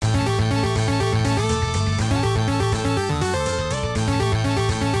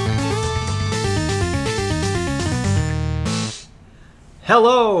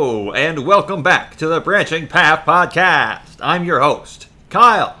Hello, and welcome back to the Branching Path Podcast. I'm your host,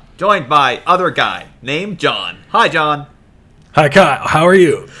 Kyle, joined by other guy named John. Hi, John. Hi, Kyle. How are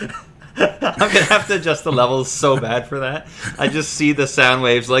you? I'm going to have to adjust the levels so bad for that. I just see the sound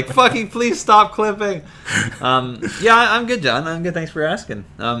waves like, fucking please stop clipping. Yeah, I'm good, John. I'm good. Thanks for asking.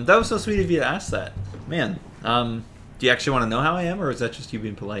 That was so sweet of you to ask that. Man, do you actually want to know how I am, or is that just you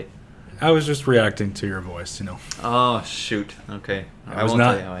being polite? I was just reacting to your voice, you know. Oh, shoot. Okay. I was won't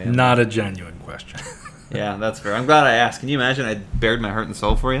tell you how I am. not a genuine question. Yeah, that's fair. I'm glad I asked. Can you imagine I bared my heart and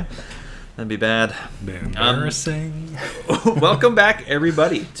soul for you? That'd be bad. Embarrassing. Welcome back,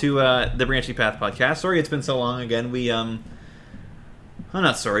 everybody, to the Branching Path Podcast. Sorry it's been so long again. I'm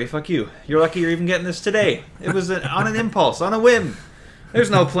not sorry. Fuck you. You're lucky you're even getting this today. It was on an impulse, on a whim. There's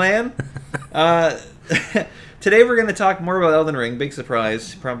no plan. Today we're going to talk more about Elden Ring. Big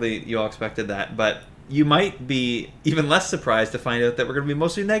surprise. Probably you all expected that. But you might be even less surprised to find out that we're going to be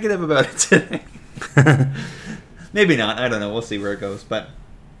mostly negative about it today. Maybe not. I don't know. We'll see where it goes. But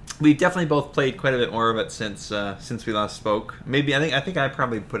we've definitely both played quite a bit more of it since we last spoke. Maybe I think I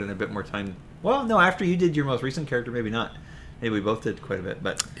probably put in a bit more time. Well, no, after you did your most recent character, maybe not. Maybe we both did quite a bit.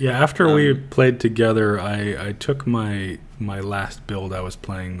 But yeah, after we played together, I took my last build I was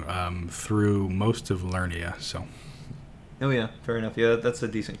playing through most of Liurnia. So. Oh yeah, fair enough. Yeah, that's a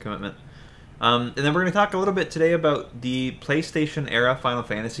decent commitment. And then we're going to talk a little bit today about the PlayStation era Final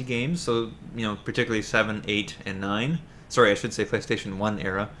Fantasy games. So, you know, particularly 7, 8, and 9. Sorry, I should say PlayStation 1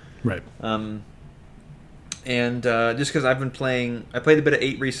 era. Right. And just because I've been playing... I played a bit of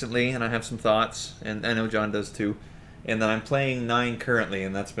 8 recently, and I have some thoughts. And I know John does too. And then I'm playing 9 currently,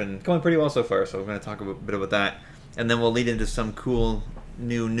 and that's been going pretty well so far. So we're going to talk a bit about that. And then we'll lead into some cool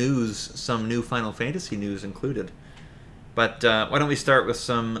new news, some new Final Fantasy news included. But why don't we start with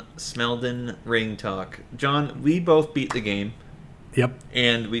some Elden Ring talk. John, we both beat the game. Yep.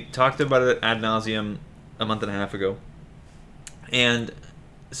 And we talked about it ad nauseum a month and a half ago. And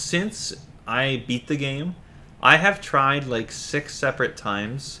since I beat the game, I have tried like 6 separate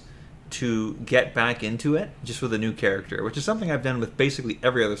times to get back into it just with a new character, which is something I've done with basically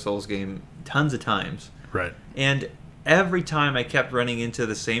every other Souls game tons of times. Right. And every time I kept running into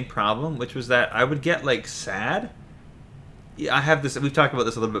the same problem, which was that I would get like sad. I have this, we've talked about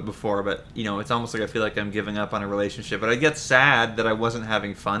this a little bit before, but you know, it's almost like I feel like I'm giving up on a relationship, but I get sad that I wasn't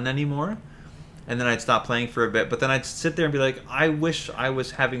having fun anymore. And then I'd stop playing for a bit, but then I'd sit there and be like, I wish I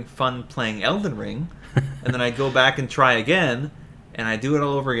was having fun playing Elden Ring. And then I'd go back and try again, and I'd do it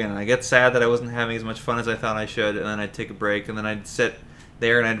all over again. And I get sad that I wasn't having as much fun as I thought I should, and then I'd take a break, and then I'd sit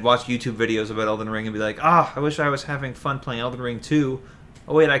there and I'd watch YouTube videos about Elden Ring and be like, I wish I was having fun playing Elden Ring 2.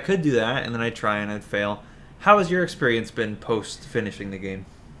 Oh wait, I could do that, and then I'd try and I'd fail. How has your experience been post finishing the game?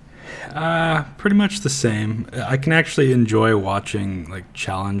 Pretty much the same. I can actually enjoy watching like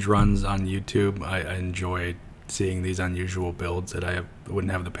challenge runs on YouTube. I enjoy seeing these unusual builds that I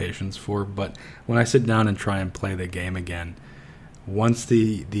wouldn't have the patience for. But when I sit down and try and play the game again, once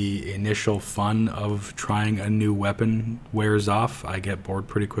the initial fun of trying a new weapon wears off, I get bored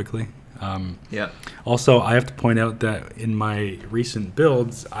pretty quickly. Yeah. Also, I have to point out that in my recent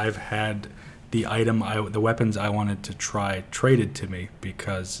builds, I've had the weapons I wanted to try traded to me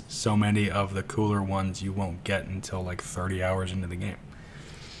because so many of the cooler ones you won't get until like 30 hours into the game.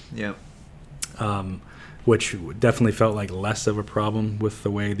 Yeah. Which definitely felt like less of a problem with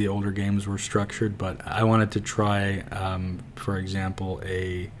the way the older games were structured, but I wanted to try, for example,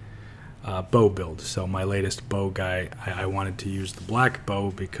 a bow build. So my latest bow guy, I wanted to use the black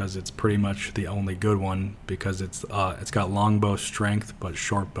bow because it's pretty much the only good one because it's got longbow strength but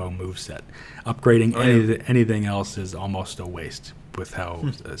short bow moveset. Upgrading anything else is almost a waste with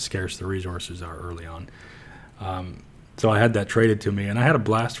how scarce the resources are early on. So I had that traded to me, and I had a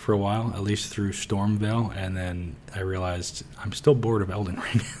blast for a while, at least through Stormveil, and then I realized I'm still bored of Elden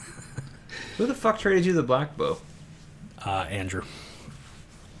Ring. Who the fuck traded you the black bow? Andrew.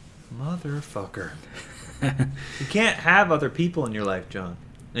 Motherfucker. You can't have other people in your life, John.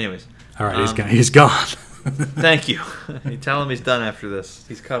 Anyways. All right, he's gone. Thank you. You tell him he's done after this.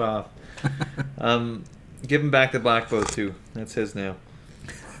 He's cut off. Give him back the black bow too. That's his now.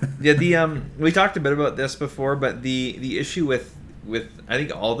 Yeah, we talked a bit about this before, but the issue with I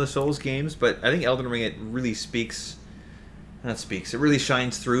think all the Souls games, but I think Elden Ring it really it really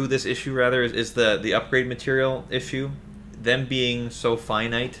shines through this issue rather is the upgrade material issue. Them being so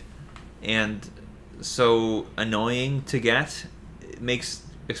finite and so annoying to get, it makes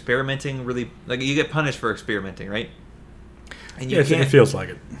experimenting really like you get punished for experimenting, right? And it feels like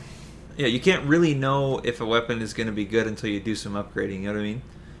it. Yeah, you can't really know if a weapon is going to be good until you do some upgrading. You know what I mean?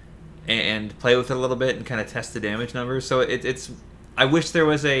 And play with it a little bit and kind of test the damage numbers. So I wish there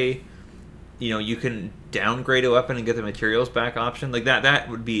was a, you can downgrade a weapon and get the materials back option. Like that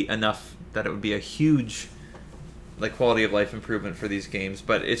would be enough. That it would be a huge, like, quality of life improvement for these games.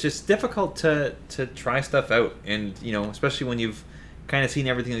 But it's just difficult to try stuff out, and especially when you've kind of seen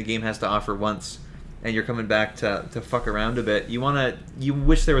everything the game has to offer once, and you're coming back to fuck around a bit. You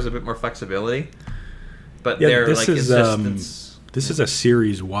wish there was a bit more flexibility. But this is a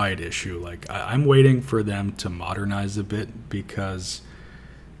series-wide issue. Like, I'm waiting for them to modernize a bit, because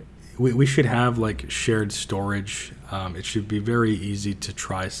we should have, like, shared storage. It should be very easy to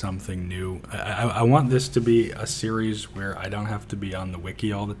try something new. I want this to be a series where I don't have to be on the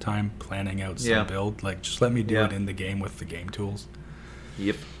wiki all the time planning out some build. Like, just let me do it in the game with the game tools.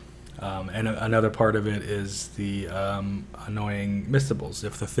 Yep. And another part of it is the annoying missables.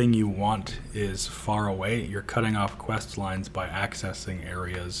 If the thing you want is far away, you're cutting off quest lines by accessing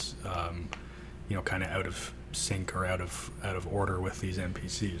areas, kind of out of sync or out of order with these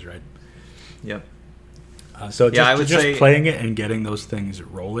NPCs, right? Yep. So I would say playing it and getting those things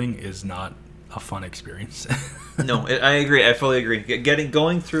rolling is not a fun experience. No, I agree. I fully agree.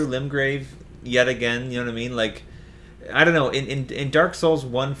 Going through Limgrave yet again, you know what I mean? Like, I don't know. In Dark Souls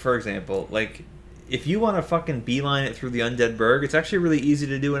 1, for example, like, if you want to fucking beeline it through the Undead Burg, it's actually really easy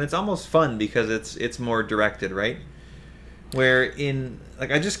to do, and it's almost fun because it's more directed, right? Where in,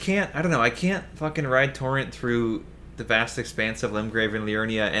 like, I just can't, I don't know, I can't fucking ride Torrent through the vast expanse of Limgrave and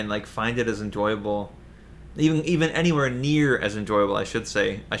Liurnia and, like, find it as enjoyable, even anywhere near as enjoyable, I should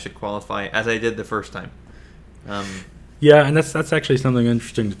say, I should qualify, as I did the first time. Yeah, and that's actually something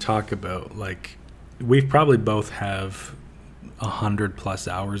interesting to talk about. Like, we probably both have 100+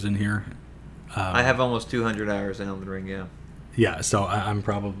 hours in here. I have almost 200 hours in Elden Ring, yeah. Yeah, so I'm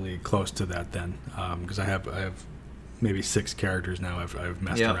probably close to that then, because I have maybe 6 characters now I've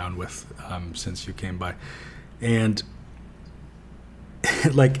messed around with since you came by, and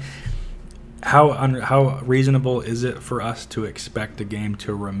like, how reasonable is it for us to expect a game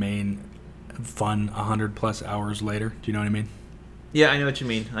to remain fun 100+ hours later? Do you know what I mean? Yeah, I know what you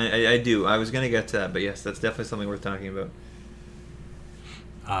mean. I do. I was going to get to that, but yes, that's definitely something worth talking about.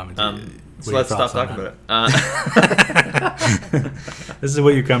 So let's stop talking about it. This is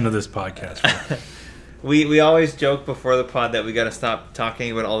what you come to this podcast for. We always joke before the pod that we got to stop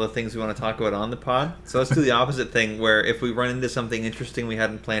talking about all the things we want to talk about on the pod. So let's do the opposite thing, where if we run into something interesting we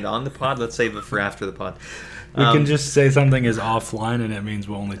hadn't planned on the pod, let's save it for after the pod. We can just say something is offline, and it means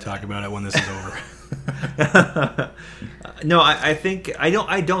we'll only talk about it when this is over. No, I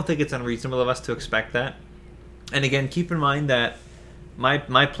don't think it's unreasonable of us to expect that. And again, keep in mind that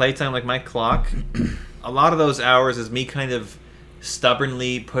my playtime, like my clock, a lot of those hours is me kind of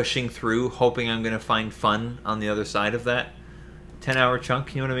stubbornly pushing through, hoping I'm going to find fun on the other side of that 10-hour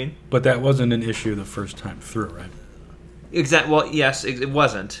chunk. You know what I mean? But that wasn't an issue the first time through, right? Exactly. Well, yes, it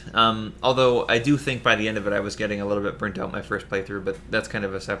wasn't. Although I do think by the end of it, I was getting a little bit burnt out my first playthrough. But that's kind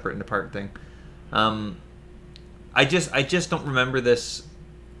of a separate and apart thing. I just don't remember this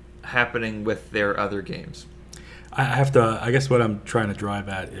happening with their other games. I guess what I'm trying to drive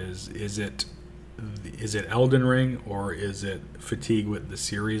at is it Elden Ring, or is it fatigue with the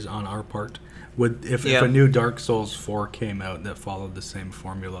series on our part? If a new Dark Souls 4 came out that followed the same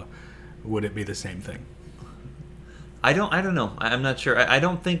formula, would it be the same thing? I don't know. I'm not sure. I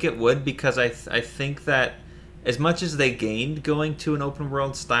don't think it would, because I think that as much as they gained going to an open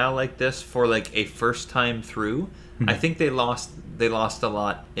world style like this for like a first time through, I think they lost a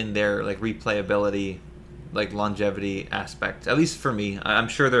lot in their like replayability, like longevity aspect. At least for me. I'm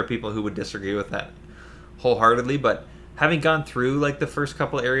sure there are people who would disagree with that wholeheartedly, but having gone through like the first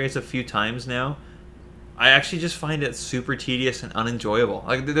couple areas a few times now, I actually just find it super tedious and unenjoyable.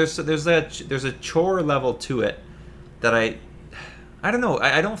 Like there's a chore level to it that I don't know.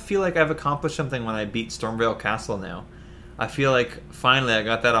 I don't feel like I've accomplished something when I beat Stormveil Castle now. I feel like finally I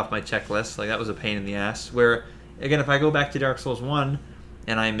got that off my checklist. Like that was a pain in the ass. Where again, if I go back to Dark Souls 1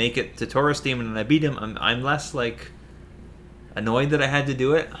 and I make it to Taurus Demon and I beat him, I'm less like annoyed that I had to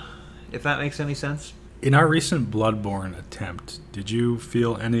do it. If that makes any sense. In our recent Bloodborne attempt, did you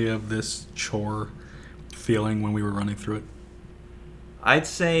feel any of this chore feeling when we were running through it? I'd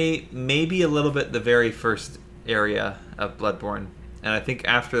say maybe a little bit the very first area of Bloodborne. And I think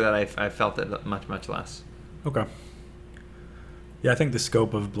after that I felt it much, much less. Okay. Yeah, I think the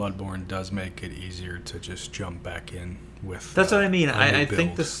scope of Bloodborne does make it easier to just jump back in with... That's what I mean. I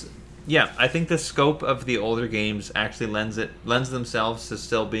think this... Yeah, I think the scope of the older games actually lends themselves to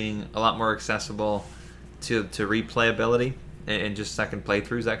still being a lot more accessible to replayability and just second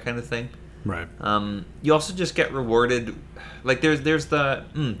playthroughs, that kind of thing. Right. You also just get rewarded. Like there's the...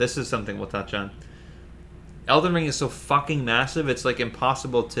 this is something we'll touch on. Elden Ring is so fucking massive, it's like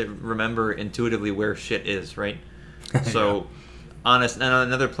impossible to remember intuitively where shit is, right? So, on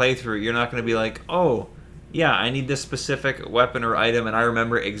another playthrough, you're not going to be like, oh, yeah, I need this specific weapon or item, and I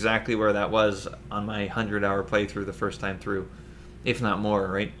remember exactly where that was on my 100-hour playthrough the first time through, if not more,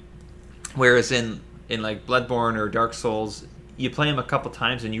 right? Whereas in like Bloodborne or Dark Souls, you play them a couple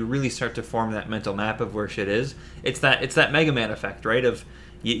times and you really start to form that mental map of where shit is. It's that Mega Man effect, right? Of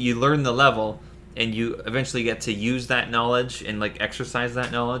you learn the level and you eventually get to use that knowledge and like exercise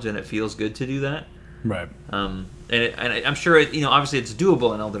that knowledge, and it feels good to do that. Right. And I'm sure obviously it's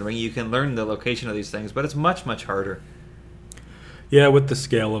doable in Elden Ring. You can learn the location of these things, but it's much, much harder. Yeah, with the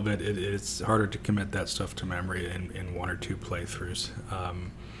scale of it, it's harder to commit that stuff to memory in one or two playthroughs.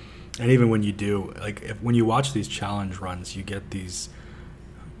 And even when you do, like when you watch these challenge runs, you get these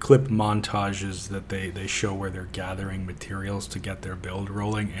clip montages that they show where they're gathering materials to get their build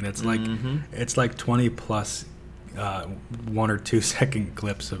rolling, and it's like 20 plus 1 or 2 second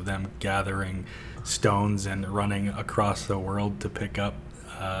clips of them gathering stones and running across the world to pick up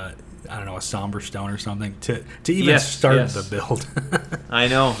I don't know, a somber stone or something to even start the build. I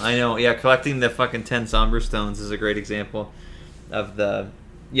know. Yeah, collecting the fucking 10 somber stones is a great example of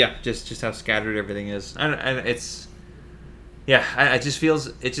just how scattered everything is. It just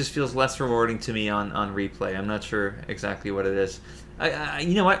feels less rewarding to me on replay. I'm not sure exactly what it is.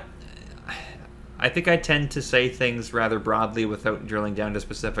 You know what? I think I tend to say things rather broadly without drilling down to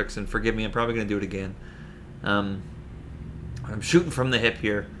specifics, and forgive me, I'm probably going to do it again. I'm shooting from the hip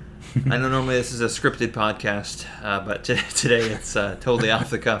here. I know normally this is a scripted podcast, but today it's totally off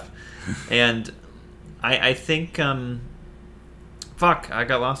the cuff. And I think... Fuck, I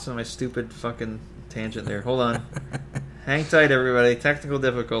got lost in my stupid fucking tangent there. Hold on. Hang tight, everybody. Technical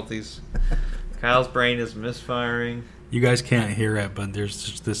difficulties. Kyle's brain is misfiring. You guys can't hear it, but there's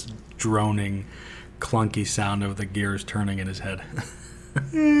just this droning, clunky sound of the gears turning in his head.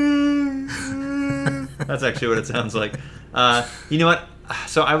 That's actually what it sounds like. You know what?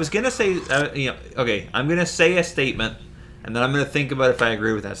 So I was going to say, okay, I'm going to say a statement, and then I'm going to think about if I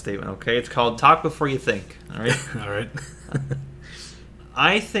agree with that statement, okay? It's called Talk Before You Think, all right? All right.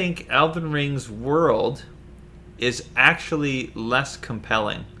 I think Elden Ring's world is actually less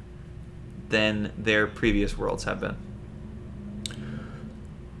compelling than their previous worlds have been.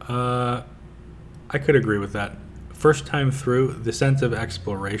 I could agree with that. First time through, the sense of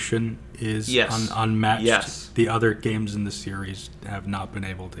exploration is unmatched. Yes. The other games in the series have not been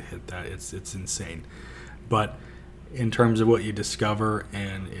able to hit that. It's insane. But in terms of what you discover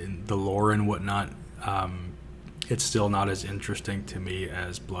and in the lore and whatnot, it's still not as interesting to me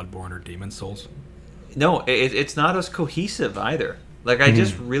as Bloodborne or Demon's Souls. No, it's not as cohesive either. Like, I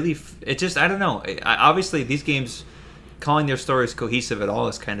just really... I don't know. Obviously, these games, calling their stories cohesive at all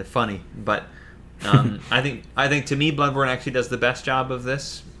is kind of funny. But I think to me, Bloodborne actually does the best job of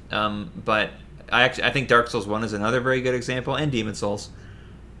this. But I think Dark Souls 1 is another very good example, and Demon's Souls,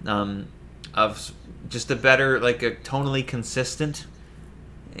 of just a better, like a tonally consistent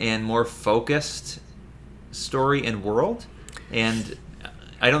and more focused story and world. And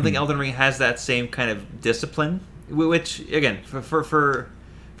I don't think Elden Ring has that same kind of discipline, which again,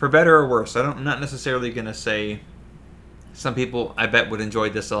 for better or worse, I'm not necessarily going to say some people I bet would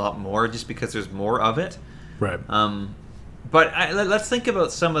enjoy this a lot more just because there's more of it. Right. But let's think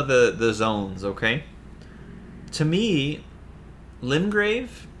about some of the zones, okay? To me, Limgrave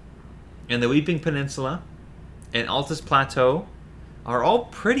and the Weeping Peninsula and Altus Plateau are all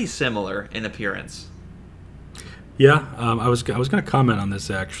pretty similar in appearance. Yeah, I was going to comment on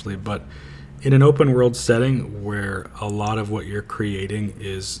this actually, but in an open world setting where a lot of what you're creating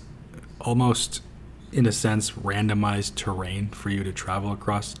is almost, in a sense, randomized terrain for you to travel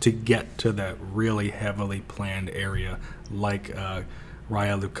across to get to that really heavily planned area like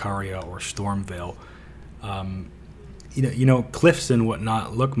Raya Lucaria or Stormvale. Cliffs and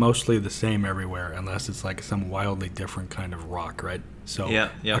whatnot look mostly the same everywhere unless it's like some wildly different kind of rock, right? So yeah.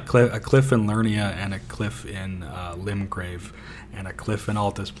 A cliff in Lernia and a cliff in Limgrave and a cliff in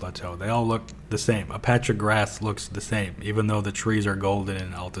Altus Plateau, they all look the same. A patch of grass looks the same. Even though the trees are golden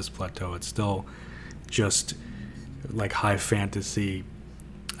in Altus Plateau, it's still just like high fantasy.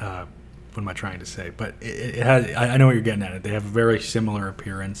 What am I trying to say? But it has. I know what you're getting at. It. They have a very similar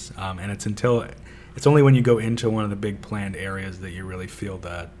appearance, and it's only when you go into one of the big planned areas that you really feel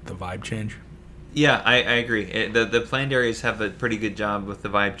the vibe change. Yeah, I agree. The planned areas have a pretty good job with the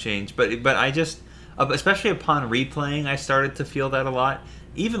vibe change, but I just, especially upon replaying, I started to feel that a lot.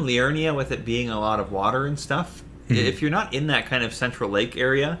 Even Liurnia, with it being a lot of water and stuff, if you're not in that kind of central lake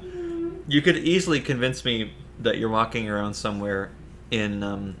area, you could easily convince me that you're walking around somewhere in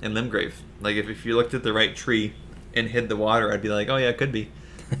Limgrave. Like if you looked at the right tree and hid the water, I'd be like, oh yeah, it could be.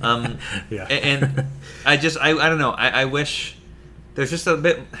 Yeah. And I don't know. I wish there's just a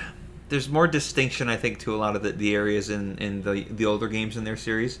bit. There's more distinction, I think, to a lot of the areas in the older games in their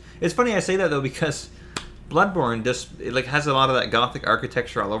series. It's funny I say that though, because Bloodborne like has a lot of that Gothic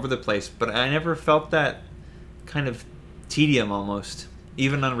architecture all over the place, but I never felt that kind of tedium almost,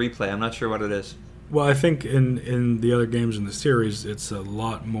 even on replay. I'm not sure what it is. Well, I think in the other games in the series, it's a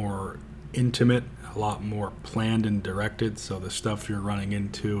lot more intimate, a lot more planned and directed. So the stuff you're running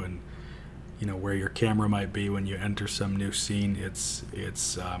into and where your camera might be when you enter some new scene, it's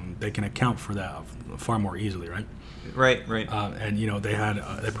they can account for that far more easily, right? Right. And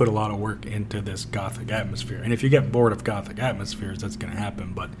they put a lot of work into this Gothic atmosphere. And if you get bored of Gothic atmospheres, that's going to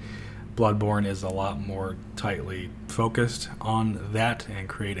happen. But Bloodborne is a lot more tightly focused on that and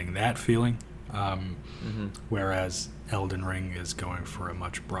creating that feeling. Whereas Elden Ring is going for a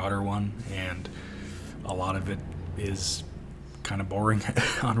much broader one, and a lot of it is kind of boring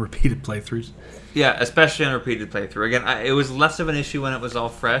on repeated playthroughs. Yeah, especially on repeated playthrough. Again, it was less of an issue when it was all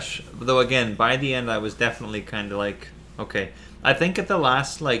fresh, though again, by the end I was definitely kind of like, okay. I think at the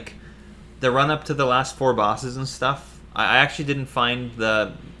last, the run up to the last 4 bosses and stuff, I actually didn't find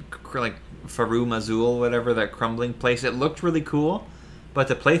the, Farum Azul, whatever, that crumbling place. It looked really cool, but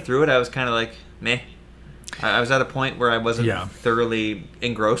to play through it, I was kind of like, meh. I was at a point where I wasn't thoroughly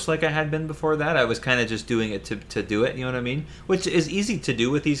engrossed like I had been before that. I was kind of just doing it to do it, you know what I mean? Which is easy to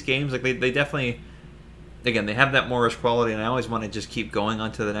do with these games. Like, they definitely, again, they have that Moorish quality, and I always want to just keep going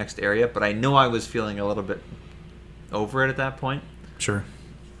on to the next area, but I know I was feeling a little bit over it at that point. Sure.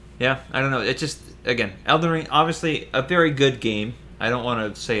 Yeah, I don't know. It just, again, Elden Ring, obviously a very good game. I don't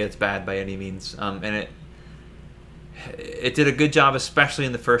want to say it's bad by any means. And it did a good job, especially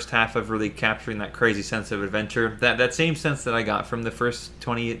in the first half, of really capturing that crazy sense of adventure. That same sense that I got from the first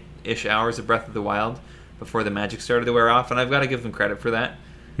 20-ish hours of Breath of the Wild before the magic started to wear off, and I've got to give them credit for that.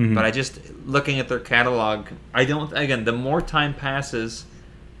 Mm-hmm. But I just, looking at their catalog, the more time passes,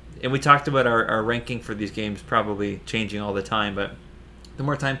 and we talked about our ranking for these games probably changing all the time, but the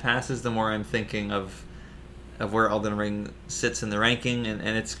more time passes, the more I'm thinking of where Elden Ring sits in the ranking,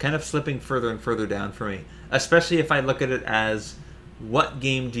 and it's kind of slipping further and further down for me. Especially if I look at it as, what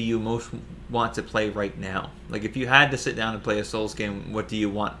game do you most want to play right now? Like, if you had to sit down and play a Souls game, what do you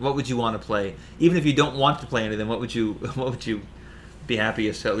want? What would you want to play? Even if you don't want to play anything, what would you be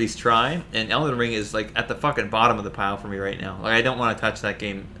happiest to at least try? And Elden Ring is at the fucking bottom of the pile for me right now. I don't want to touch that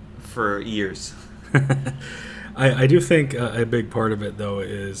game for years. I do think a big part of it, though,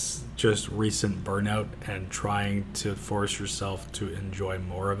 is just recent burnout and trying to force yourself to enjoy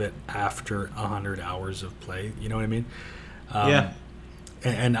more of it after 100 hours of play. You know what I mean? Yeah.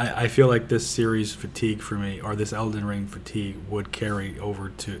 And I feel like this series fatigue for me, or this Elden Ring fatigue, would carry over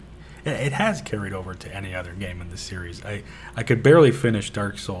to... It has carried over to any other game in the series. I could barely finish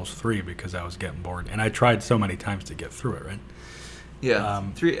Dark Souls 3 because I was getting bored. And I tried so many times to get through it, right? Yeah,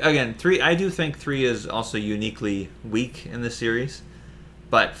 3. I do think 3 is also uniquely weak in the series,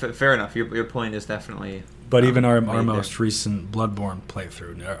 but fair enough. Your point is definitely. But even our most recent Bloodborne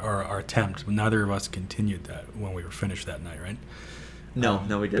playthrough, our attempt, neither of us continued that when we were finished that night, right? No,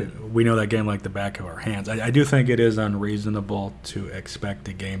 we didn't. We know that game like the back of our hands. I do think it is unreasonable to expect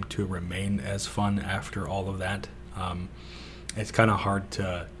a game to remain as fun after all of that. It's kind of hard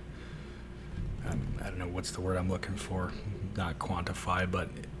to. I don't know what's the word I'm looking for. Not quantify, but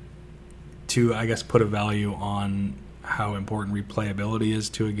to, I guess, put a value on how important replayability is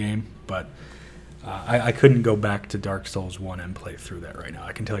to a game. But I couldn't go back to Dark Souls 1 and play through that right now.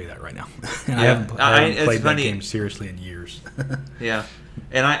 I can tell you that right now. And I haven't played that game seriously in years. Yeah,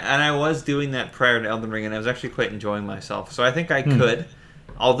 and I was doing that prior to Elden Ring, and I was actually quite enjoying myself. So I think I could,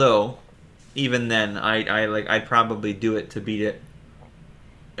 although even then I'd probably do it to beat it,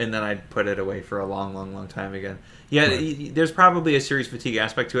 and then I'd put it away for a long, long, long time again. Yeah, right. There's probably a series fatigue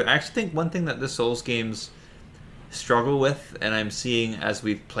aspect to it. I actually think one thing that the Souls games struggle with, and I'm seeing as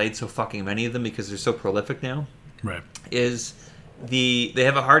we've played so fucking many of them because they're so prolific now, right, is they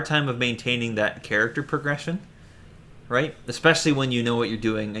have a hard time of maintaining that character progression, right? Especially when you know what you're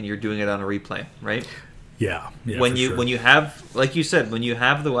doing and you're doing it on a replay, right? Yeah, when you have, like you said, when you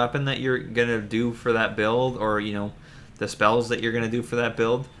have the weapon that you're gonna do for that build, or the spells that you're gonna do for that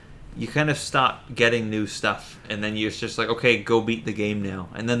build, you kind of stop getting new stuff, and then you're just like, okay, go beat the game now,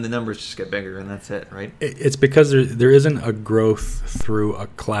 and then the numbers just get bigger, and that's it, right? It's because there isn't a growth through a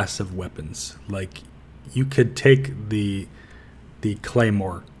class of weapons. Like, you could take the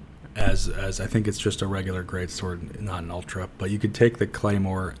Claymore as I think it's just a regular greatsword, not an ultra, but you could take the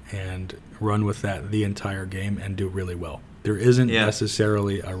Claymore and run with that the entire game and do really well. There isn't Yeah.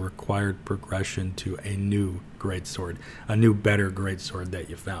 necessarily a required progression to a new greatsword, a new better greatsword that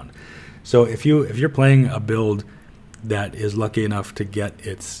you found. So if you're playing a build that is lucky enough to get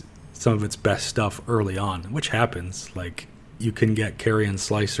some of its best stuff early on, which happens, like you can get Carrion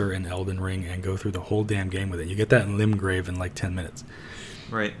Slicer in Elden Ring and go through the whole damn game with it. You get that in Limgrave in like 10 minutes.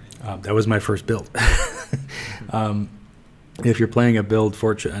 Right. That was my first build. If you're playing a build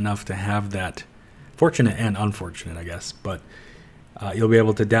fortunate enough to have that, fortunate and unfortunate, I guess, but you'll be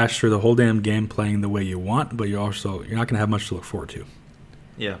able to dash through the whole damn game playing the way you want, but you're not going to have much to look forward to.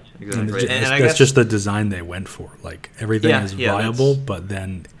 Yeah, And exactly. that's just the design they went for. Like everything is viable, but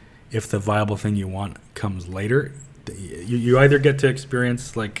then if the viable thing you want comes later, you either get to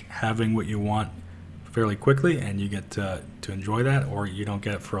experience like having what you want fairly quickly and you get to enjoy that, or you don't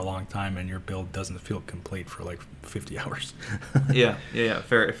get it for a long time and your build doesn't feel complete for like 50 hours. yeah.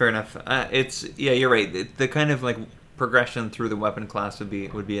 Fair enough. You're right. The kind of like progression through the weapon class would be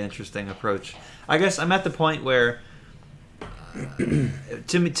an interesting approach. I guess I'm at the point where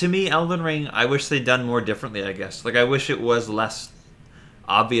to me Elden Ring, I wish they'd done more differently, I guess. Like I wish it was less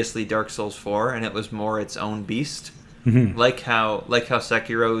obviously Dark Souls 4 and it was more its own beast. Mm-hmm. Like how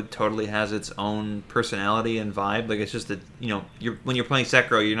Sekiro totally has its own personality and vibe. Like it's just that, when you're playing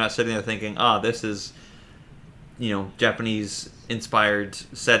Sekiro, you're not sitting there thinking, this is Japanese inspired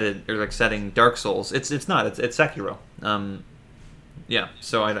setting Dark Souls. It's not. It's Sekiro.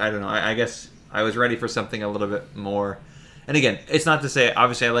 So I don't know. I guess I was ready for something a little bit more. And again, it's not to say,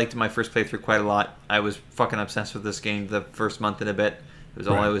 obviously I liked my first playthrough quite a lot. I was fucking obsessed with this game the first month and a bit. It was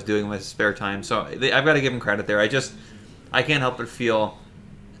all I was doing in my spare time. So I've got to give them credit there. I can't help but feel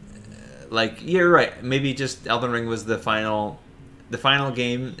like, you're right. Maybe just Elden Ring was the final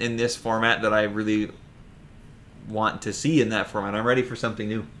game in this format that I really want to see in that format. I'm ready for something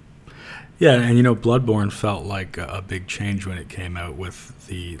new. Yeah, and Bloodborne felt like a big change when it came out with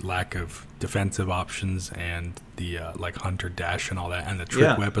the lack of defensive options and the like hunter dash and all that, and the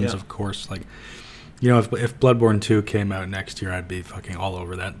trick weapons, of course. Like, if Bloodborne 2 came out next year, I'd be fucking all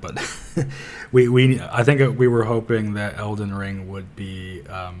over that. But I think we were hoping that Elden Ring would be,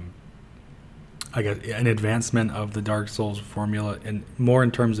 I guess, an advancement of the Dark Souls formula, and more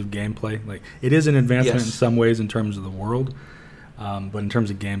in terms of gameplay. Like it is an advancement in some ways in terms of the world. But in terms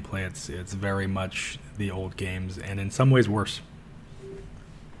of gameplay, it's very much the old games, and in some ways worse.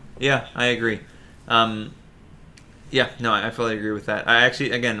 Yeah, I agree. I fully agree with that. I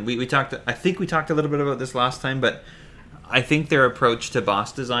actually, again, we talked. I think we talked a little bit about this last time, but I think their approach to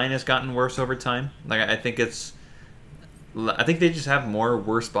boss design has gotten worse over time. Like I think they just have more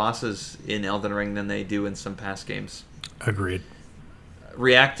worse bosses in Elden Ring than they do in some past games. Agreed.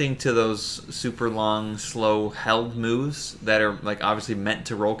 Reacting to those super long, slow, held moves that are like obviously meant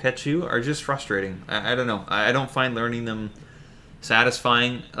to roll catch you are just frustrating. I don't know. I don't find learning them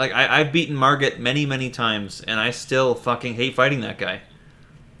satisfying. Like I've beaten Margit many, many times, and I still fucking hate fighting that guy.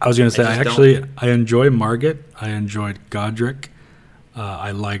 I was gonna say I enjoy Margit. I enjoyed Godric.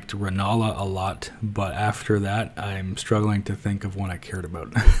 I liked Renala a lot, but after that, I'm struggling to think of one I cared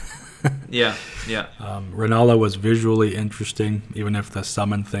about. Yeah. Renala was visually interesting, even if the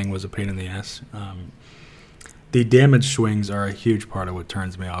summon thing was a pain in the ass. The damage swings are a huge part of what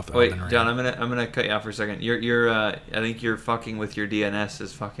turns me off. Wait, John, I'm gonna cut you off for a second. You're I think you're fucking with your DNS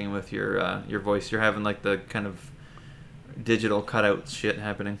is fucking with your voice. You're having like the kind of digital cutout shit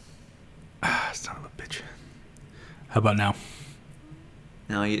happening. Son of a bitch. How about now?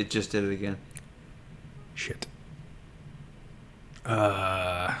 No, it just did it again. Shit.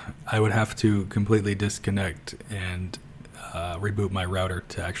 I would have to completely disconnect and reboot my router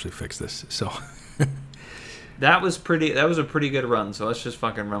to actually fix this. So that was a pretty good run. So let's just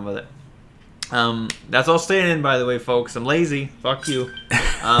fucking run with it. That's all staying in, by the way, folks. I'm lazy. Fuck you.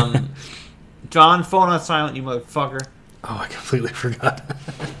 John, phone on silent, you motherfucker. Oh, I completely forgot.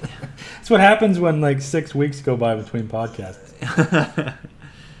 That's what happens when like 6 weeks go by between podcasts.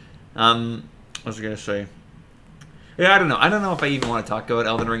 What was I gonna say? Yeah, I don't know if I even want to talk about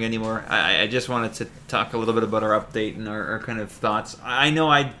Elden Ring anymore. I just wanted to talk a little bit about our update and our kind of thoughts. I know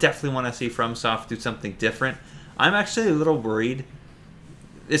I definitely want to see FromSoft do something different. I'm actually a little worried.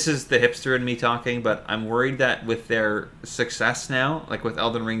 This is the hipster in me talking, but I'm worried that with their success now, like with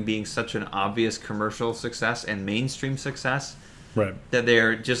Elden Ring being such an obvious commercial success and mainstream success, right, that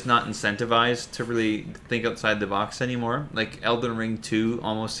they're just not incentivized to really think outside the box anymore. Like Elden Ring 2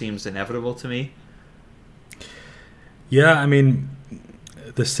 almost seems inevitable to me. Yeah, I mean,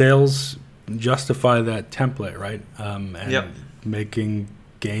 the sales justify that template, right? And making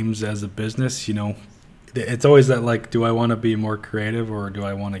games as a business, it's always that, like, do I want to be more creative or do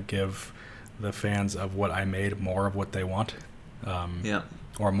I want to give the fans of what I made more of what they want. Yeah.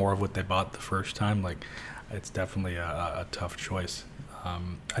 Or more of what they bought the first time. Like, it's definitely a tough choice.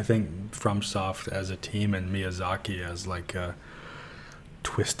 I think FromSoft as a team and Miyazaki as like a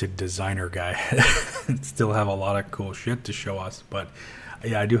twisted designer guy still have a lot of cool shit to show us. But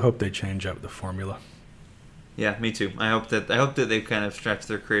yeah, I do hope they change up the formula. Yeah, me too. I hope that they kind of stretch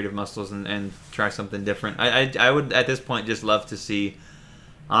their creative muscles and try something different. I would at this point just love to see,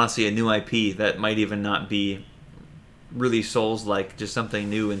 honestly, a new IP that might even not be really Souls-like, just something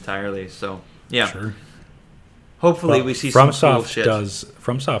new entirely. So yeah, sure. Hopefully we see some cool shit.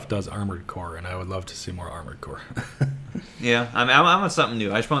 FromSoft does Armored Core, and I would love to see more Armored Core. Yeah, I want something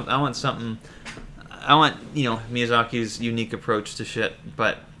new. I want something. I want Miyazaki's unique approach to shit,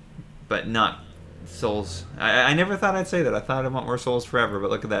 but not Souls. I never thought I'd say that. I thought I'd want more Souls forever,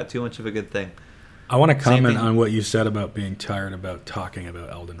 but look at that. Too much of a good thing. I want to comment on what you said about being tired about talking about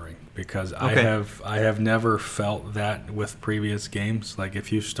Elden Ring, because okay. I have never felt that with previous games. Like,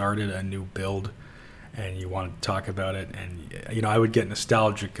 if you started a new build and you wanted to talk about it, and I would get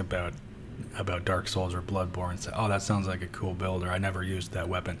nostalgic about Dark Souls or Bloodborne and say, oh, that sounds like a cool build, or I never used that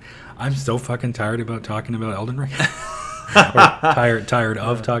weapon. I'm so fucking tired about talking about Elden Ring. Or tired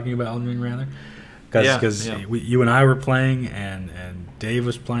of talking about Elden Ring, rather. Because you and I were playing, and Dave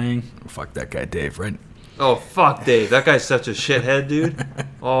was playing. Fuck that guy, Dave, right? Oh, fuck Dave. That guy's such a shithead, dude.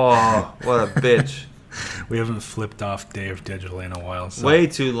 Oh, what a bitch. We haven't flipped off Dave digitally in a while. So. Way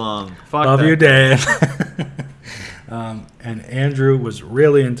too long. Fuck Love that. you, Dave. And Andrew was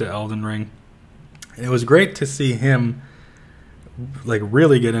really into Elden Ring. And it was great to see him like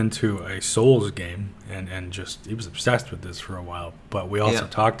really get into a Souls game, and just he was obsessed with this for a while. But we also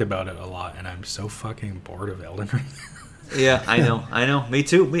talked about it a lot, and I'm so fucking bored of Elden Ring. Yeah, I know. Me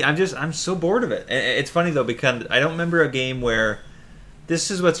too. I'm so bored of it. It's funny though, because I don't remember a game where this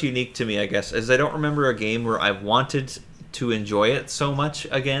is what's unique to me, I guess, is I don't remember a game where I wanted to enjoy it so much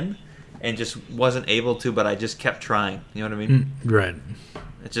again and just wasn't able to, but I just kept trying. You know what I mean? Right.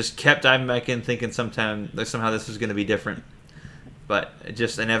 It just kept diving back in, thinking somehow this was going to be different. But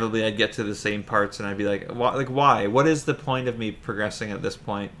just inevitably I'd get to the same parts and I'd be like, why? What is the point of me progressing at this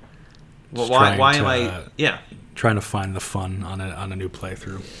point? Well, why am I... Yeah. Trying to find the fun on a new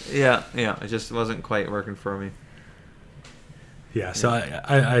playthrough. Yeah. It just wasn't quite working for me. Yeah, so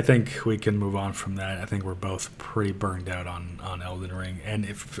I think we can move on from that. I think we're both pretty burned out on Elden Ring. And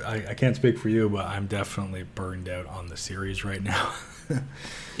if I can't speak for you, but I'm definitely burned out on the series right now.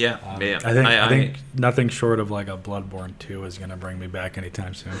 Yeah. I think nothing short of like a Bloodborne 2 is going to bring me back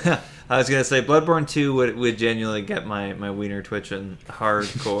anytime soon. I was going to say Bloodborne 2 would genuinely get my wiener twitching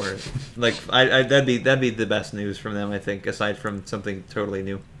hardcore. Like that'd be the best news from them, I think, aside from something totally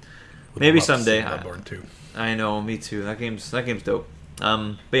new. Maybe someday. Bloodborne 2. I know, me too. That game's dope.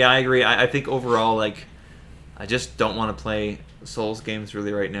 But yeah, I agree. I think overall, like, I just don't want to play Souls games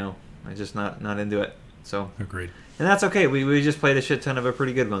really right now. I'm just not into it. So agreed. And that's okay. We just played a shit ton of a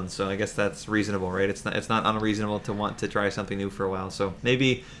pretty good one, so I guess that's reasonable, right? It's not unreasonable to want to try something new for a while. So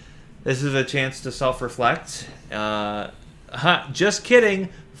maybe this is a chance to self-reflect. Just kidding.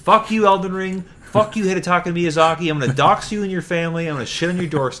 Fuck you, Elden Ring. Fuck you, Hidetaka Miyazaki. I'm going to dox you and your family. I'm going to shit on your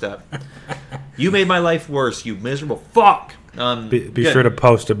doorstep. You made my life worse, you miserable fuck. Be sure to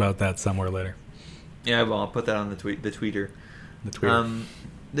post about that somewhere later. Yeah, well, I'll put that on the tweeter. The Twitter.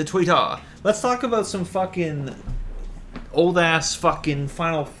 The tweeter. Let's talk about some fucking old ass fucking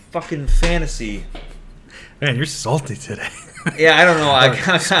Final fucking Fantasy. Man, you're salty today. Yeah, I don't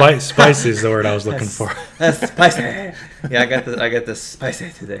know. Spicy is the word I was looking for. That's spicy. Yeah, I got the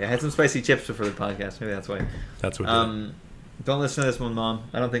spicy today. I had some spicy chips before the podcast. Maybe that's why. That's what. Don't listen to this one, Mom.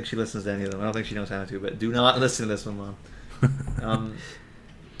 I don't think she listens to any of them. I don't think she knows how to. But do not listen to this one, Mom.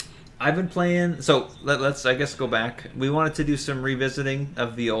 I've been playing. So let's I guess go back. We wanted to do some revisiting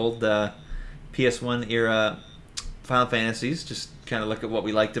of the old PS1 era Final Fantasies. Just kind of look at what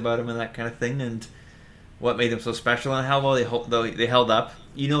we liked about them and that kind of thing, and what made them so special and how well they held up.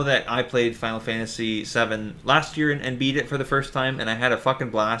 You know that I played Final Fantasy VII last year and beat it for the first time, and I had a fucking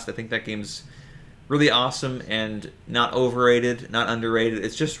blast. I think that game's really awesome and not overrated, not underrated.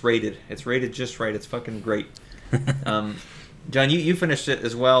 It's just rated. It's rated just right. It's fucking great. John, you finished it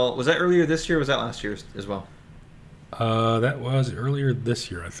as well. Was that earlier this year or was that last year as well? That was earlier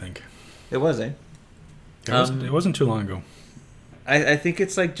this year, I think. It was, eh? It wasn't too long ago. I think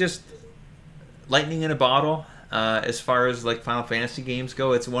it's like just lightning in a bottle as far as like Final Fantasy games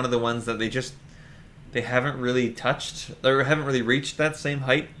go. It's one of the ones that they haven't really touched or haven't really reached that same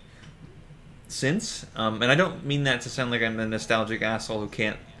height since. And I don't mean that to sound like I'm a nostalgic asshole who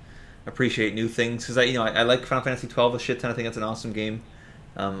can't appreciate new things, because I like Final Fantasy 12 a shit ton. I think that's an awesome game.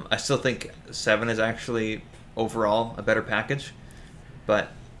 I still think 7 is actually overall a better package, but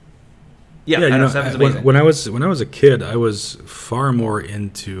yeah, I know 7's amazing. When I was a kid, I was far more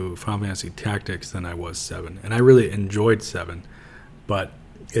into Final Fantasy Tactics than I was 7, and I really enjoyed 7. But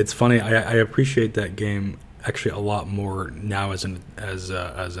it's funny, I appreciate that game actually a lot more now as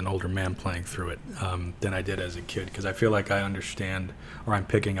an older man playing through it than I did as a kid, because I feel like I understand, or I'm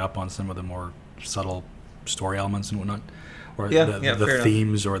picking up on some of the more subtle story elements and whatnot, or the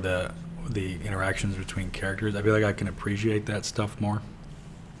themes or the interactions between characters. I feel like I can appreciate that stuff more.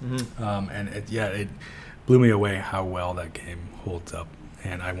 Mm-hmm. And it blew me away how well that game holds up,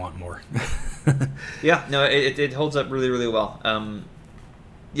 and I want more. Yeah, no, it holds up really, really well.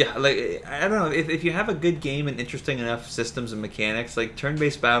 Yeah, like, I don't know, if you have a good game and interesting enough systems and mechanics, like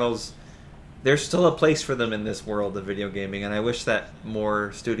turn-based battles, there's still a place for them in this world of video gaming, and I wish that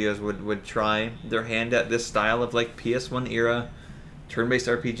more studios would try their hand at this style of like PS1 era turn-based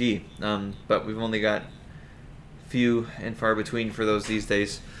RPG. But we've only got few and far between for those these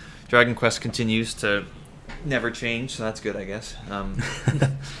days. Dragon Quest continues to never change, so that's good, I guess.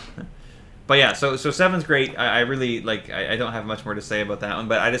 But yeah, so 7's great. I really like. I don't have much more to say about that one,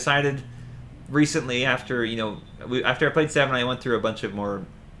 but I decided recently after I played 7, I went through a bunch of more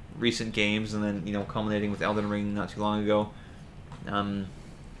recent games, and then culminating with Elden Ring not too long ago.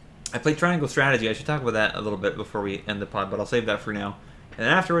 I played Triangle Strategy. I should talk about that a little bit before we end the pod, but I'll save that for now. And then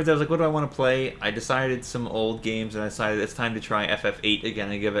afterwards, I was like, what do I want to play? I decided some old games, and I decided it's time to try FF8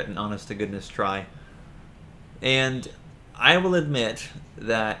 again and give it an honest-to-goodness try. And I will admit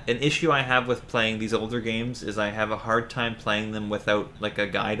that an issue I have with playing these older games is I have a hard time playing them without like a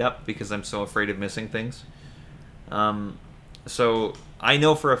guide up, because I'm so afraid of missing things. So I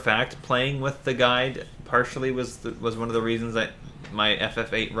know for a fact playing with the guide partially was one of the reasons that my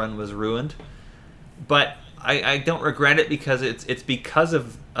FF8 run was ruined. But I don't regret it, because it's because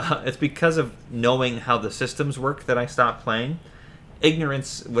of knowing how the systems work that I stopped playing.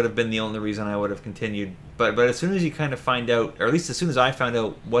 Ignorance would have been the only reason I would have continued. But as soon as you kind of find out, or at least as soon as I found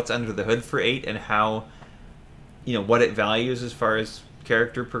out what's under the hood for 8 and how, what it values as far as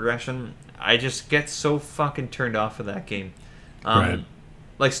character progression, I just get so fucking turned off of that game. Right.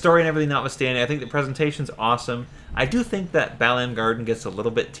 Like, story and everything notwithstanding, I think the presentation's awesome. I do think that Balamb Garden gets a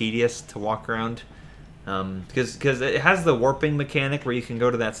little bit tedious to walk around. Because it has the warping mechanic where you can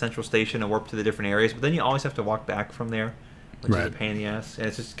go to that central station and warp to the different areas, but then you always have to walk back from there, which is a pain in the ass, and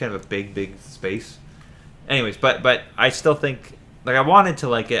it's just kind of a big space. Anyways, but I still think, like, I wanted to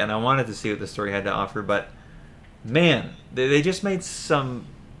like it, and I wanted to see what the story had to offer, but man, they just made some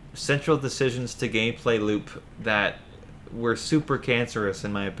central decisions to gameplay loop that were super cancerous,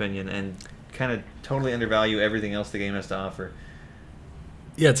 in my opinion, and kind of totally undervalue everything else the game has to offer.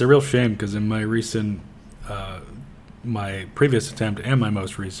 Yeah, it's a real shame, because in my my previous attempt and my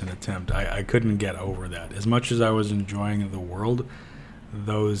most recent attempt, I couldn't get over that. As much as I was enjoying the world,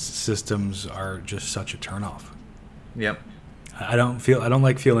 those systems are just such a turnoff. Yep. I don't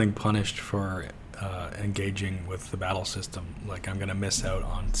like feeling punished for engaging with the battle system. Like I'm going to miss out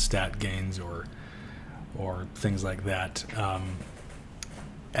on stat gains or things like that.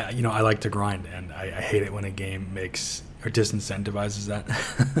 I like to grind, and I hate it when a game makes or disincentivizes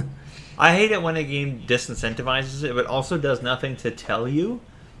that. I hate it when a game disincentivizes it, but also does nothing to tell you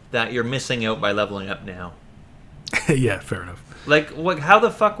that you're missing out by leveling up now. Yeah, fair enough. Like, how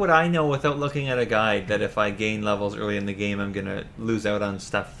the fuck would I know without looking at a guide that if I gain levels early in the game, I'm gonna lose out on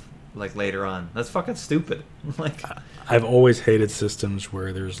stuff like later on? That's fucking stupid. Like, I've always hated systems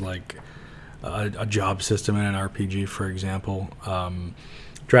where there's like a job system in an RPG, for example.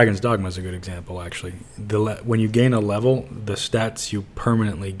 Dragon's Dogma is a good example, actually. When you gain a level, the stats you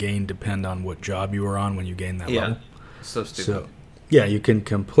permanently gain depend on what job you were on when you gain that level. So stupid. So, yeah, you can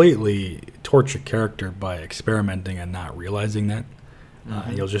completely torch a character by experimenting and not realizing that.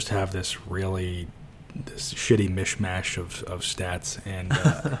 And you'll just have this shitty mishmash of stats, and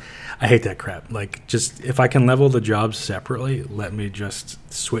I hate that crap. Like, just if I can level the jobs separately, let me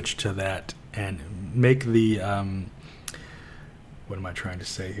just switch to that and make the what am I trying to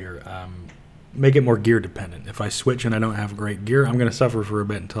say here? Make it more gear dependent. If I switch and I don't have great gear, I'm going to suffer for a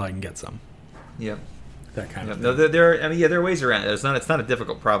bit until I can get some. Yep. That kind of thing. No, there are ways around it. It's not a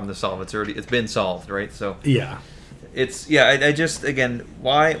difficult problem to solve. It's been solved, right? So yeah. I just, again,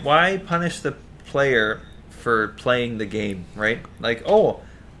 why punish the player for playing the game, right? Like, oh,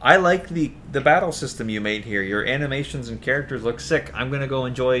 I like the battle system you made here. Your animations and characters look sick. I'm going to go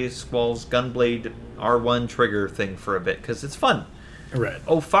enjoy Squall's Gunblade R1 trigger thing for a bit because it's fun. Right.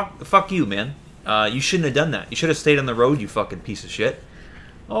 Oh, fuck you, man. You shouldn't have done that. You should have stayed on the road, you fucking piece of shit.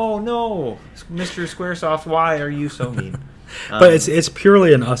 Oh, no. Mr. Squaresoft, why are you so mean? But it's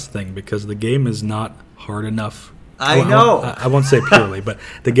purely an us thing because the game is not hard enough. I know. I won't say purely, but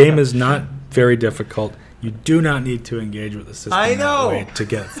the game is not very difficult. You do not need to engage with the system that way to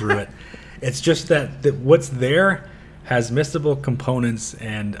get through it. It's just that what's there has missable components,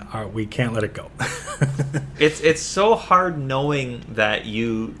 and we can't let it go. It's so hard knowing that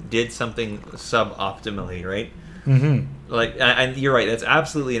you did something suboptimally, right? Mm-hmm. Like, and you're right. That's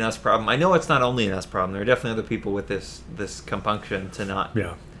absolutely an us problem. I know it's not only an us problem. There are definitely other people with this compunction to not.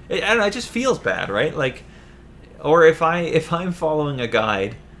 Yeah. I don't know. It just feels bad, right? Like, or if I'm following a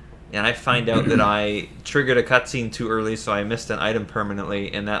guide and I find out that I triggered a cutscene too early, so I missed an item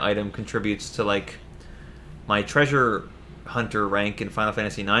permanently, and that item contributes to, like, my treasure hunter rank in Final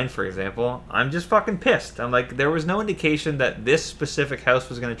Fantasy IX, for example, I'm just fucking pissed. I'm like, there was no indication that this specific house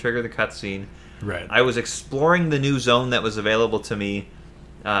was going to trigger the cutscene. Right. I was exploring the new zone that was available to me,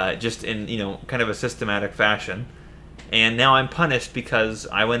 just in, kind of a systematic fashion. And now I'm punished because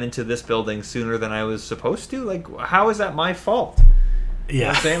I went into this building sooner than I was supposed to? Like, how is that my fault? Yeah. You know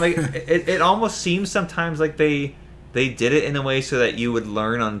what I'm saying? Like, it almost seems sometimes like they did it in a way so that you would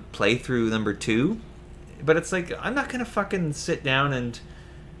learn on playthrough number 2. But it's like, I'm not going to fucking sit down and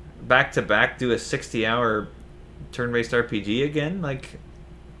back-to-back do a 60-hour turn-based RPG again. Like,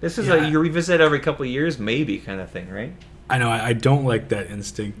 this is you revisit every couple of years, maybe, kind of thing, right? I know. I don't like that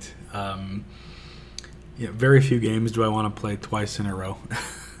instinct. Very few games do I want to play twice in a row.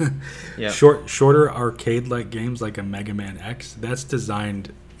 Yeah. Shorter arcade-like games like a Mega Man X, that's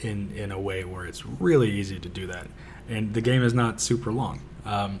designed in a way where it's really easy to do that. And the game is not super long.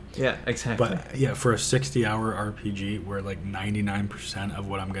 Yeah, exactly. But yeah, for a 60-hour RPG where like 99% of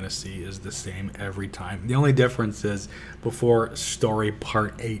what I'm going to see is the same every time. The only difference is before story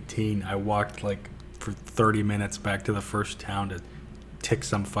part 18, I walked like for 30 minutes back to the first town to tick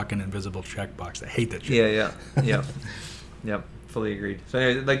some fucking invisible checkbox. I hate that shit. Yeah. Yep, fully agreed. So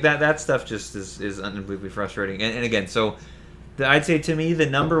anyway, like that stuff just is unbelievably frustrating. And again, so I'd say to me the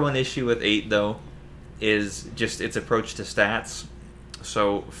number one issue with 8 though is just its approach to stats.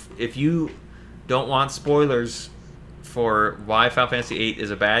 So if you don't want spoilers for why Final Fantasy VIII is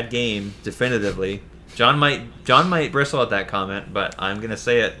a bad game, definitively, John might bristle at that comment, but I'm gonna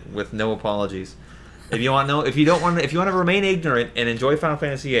say it with no apologies. If you want to remain ignorant and enjoy Final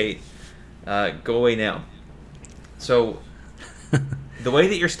Fantasy VIII, go away now. So the way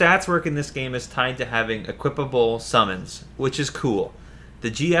that your stats work in this game is tied to having equipable summons, which is cool. The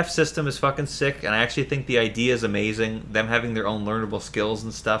GF system is fucking sick, and I actually think the idea is amazing. Them having their own learnable skills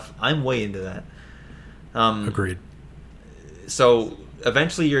and stuff, I'm way into that. Agreed. So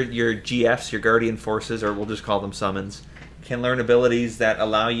eventually your GFs, your Guardian Forces, or we'll just call them summons, can learn abilities that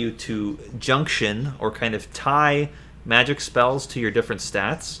allow you to junction or kind of tie magic spells to your different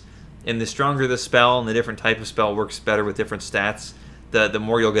stats. And the stronger the spell and the different type of spell works better with different stats, the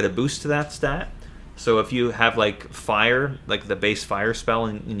more you'll get a boost to that stat. So if you have like fire, like the base fire spell,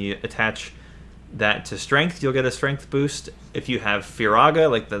 and you attach that to strength, you'll get a strength boost. If you have Firaga,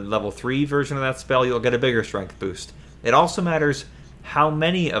 like the level 3 version of that spell, you'll get a bigger strength boost. It also matters how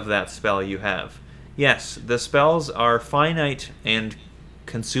many of that spell you have. Yes, the spells are finite and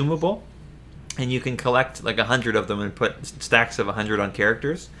consumable, and you can collect like 100 of them and put stacks of 100 on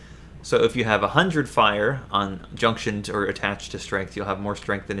characters. So if you have 100 fire on junctioned or attached to strength, you'll have more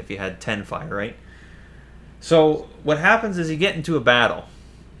strength than if you had 10 fire, right? So what happens is you get into a battle,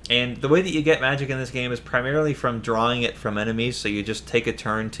 and the way that you get magic in this game is primarily from drawing it from enemies. So you just take a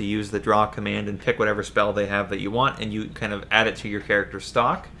turn to use the draw command and pick whatever spell they have that you want, and you kind of add it to your character's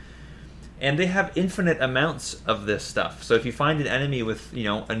stock. And they have infinite amounts of this stuff. So if you find an enemy with,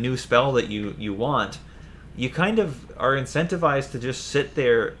 a new spell that you want, you kind of are incentivized to just sit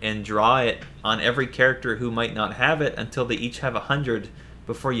there and draw it on every character who might not have it until they each have 100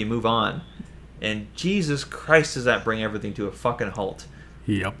 before you move on. And Jesus Christ, does that bring everything to a fucking halt.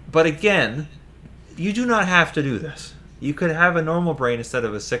 Yep. But again, you do not have to do this. You could have a normal brain instead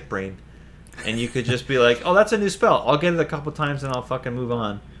of a sick brain. And you could just be like, oh, that's a new spell. I'll get it a couple times and I'll fucking move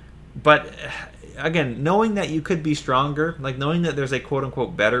on. But again, knowing that you could be stronger, like knowing that there's a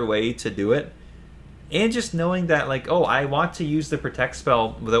quote-unquote better way to do it, and just knowing that, like, oh, I want to use the protect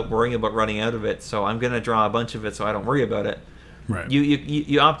spell without worrying about running out of it, so I'm going to draw a bunch of it so I don't worry about it. Right.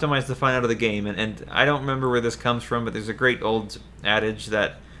 You optimize the fun out of the game, and I don't remember where this comes from, but there's a great old adage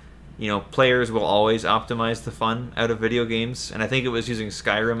that, players will always optimize the fun out of video games, and I think it was using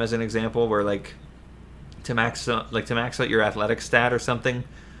Skyrim as an example, where, like, to max out your athletic stat or something,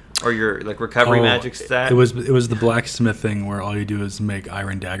 or your like recovery magic stat. It was the blacksmith thing where all you do is make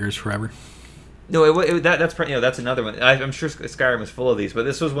iron daggers forever. No, that's another one. I'm sure Skyrim is full of these, but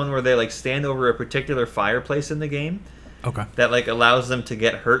this was one where they like stand over a particular fireplace in the game, Okay. that like allows them to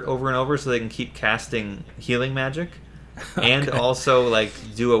get hurt over and over, so they can keep casting healing magic, and also like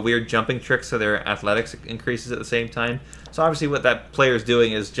do a weird jumping trick so their athletics increases at the same time. So obviously, what that player is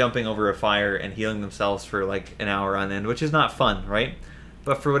doing is jumping over a fire and healing themselves for like an hour on end, which is not fun, right?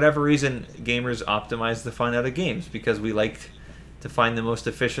 But for whatever reason, gamers optimize the fun out of games because we like to find the most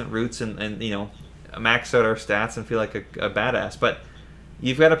efficient routes and you know, max out our stats and feel like a badass. But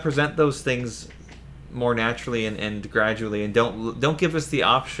you've got to present those things more naturally and gradually, and don't give us the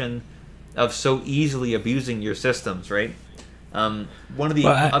option of so easily abusing your systems, right? One of the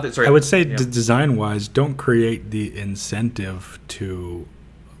other, sorry, I would say yeah. design-wise, don't create the incentive to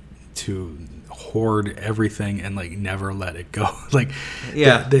hoard everything and like never let it go. Like,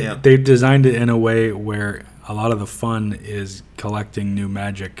 they designed it in a way where a lot of the fun is collecting new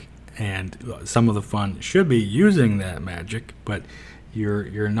magic, and some of the fun should be using that magic, but you're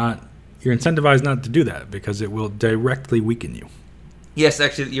incentivized not to do that because it will directly weaken you. Yes,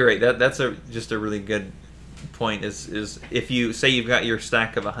 actually, you're right. That's just a really good point. Is if you say you've got your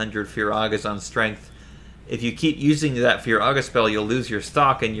stack of 100 Firagas on strength, if you keep using that Firaga spell, you'll lose your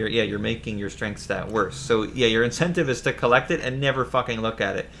stock, and you're making your strength stat worse. So yeah, your incentive is to collect it and never fucking look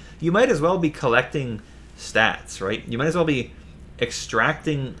at it. You might as well be collecting stats, right? You might as well be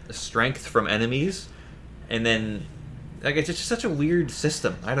extracting strength from enemies, and then like it's just such a weird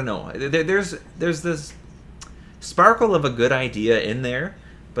system. I don't know. There's this sparkle of a good idea in there,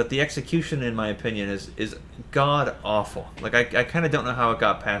 but the execution, in my opinion, is god awful. Like I kind of don't know how it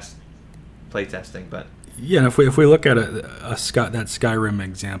got past playtesting, but yeah. And if we look at that Skyrim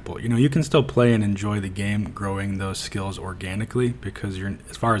example, you know, you can still play and enjoy the game, growing those skills organically, because you're,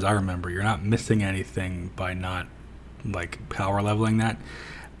 as far as I remember, you're not missing anything by not like power leveling that.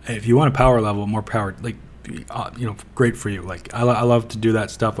 If you want to power level, more power, like, you know, great for you. Like I love to do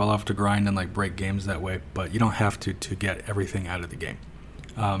that stuff. I love to grind and like break games that way, but you don't have to get everything out of the game.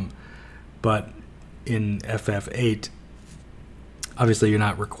 But in FF8, obviously you're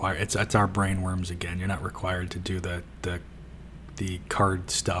not required. It's our brainworms again. You're not required to do the card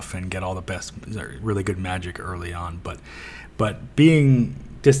stuff and get all the best, really good magic early on. But being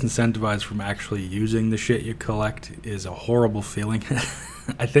disincentivized from actually using the shit you collect is a horrible feeling.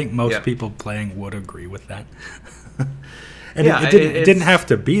 I think most people playing would agree with that. And it didn't have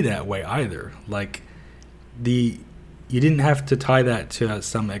to be that way either. Like you didn't have to tie that to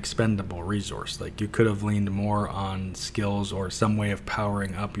some expendable resource. Like you could have leaned more on skills or some way of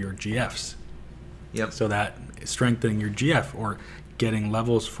powering up your GFs. Yep. So that strengthening your GF or getting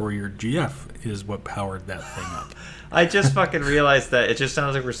levels for your GF is what powered that thing up. I just fucking realized that it just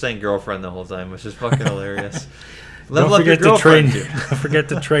sounds like we're saying girlfriend the whole time, which is fucking hilarious. Don't forget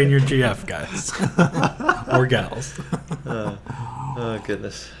to train your GF, guys. Or gals. Oh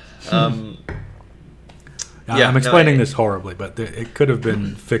goodness. I'm explaining this horribly, but it could have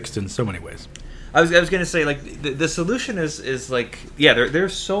been fixed in so many ways. I was going to say, like, the solution is like, yeah,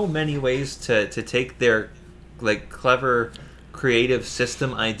 there's so many ways to take their like clever creative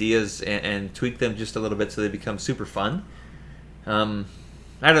system ideas and tweak them just a little bit so they become super fun.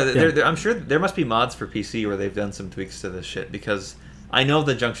 I don't know. I'm sure there must be mods for PC where they've done some tweaks to this shit, because I know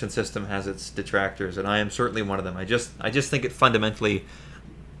the junction system has its detractors, and I am certainly one of them. I just think it fundamentally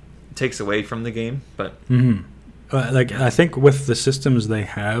takes away from the game. But like I think with the systems they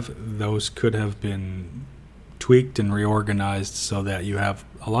have, those could have been tweaked and reorganized so that you have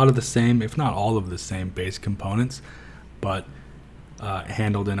a lot of the same, if not all of the same, base components, but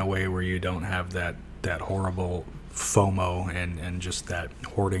handled in a way where you don't have that horrible FOMO and just that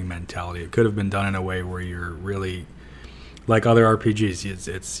hoarding mentality. It could have been done in a way where you're really like other RPGs.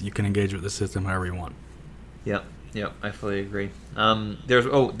 It's you can engage with the system however you want. Yep, I fully agree. There's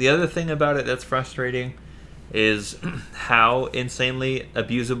the other thing about it that's frustrating is how insanely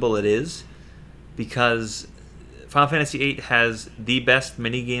abusable it is, because Final Fantasy VIII has the best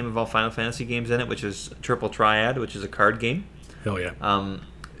minigame of all Final Fantasy games in it, which is Triple Triad, which is a card game. Hell yeah.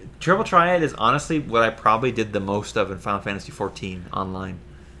 Triple Triad is honestly what I probably did the most of in Final Fantasy XIV online.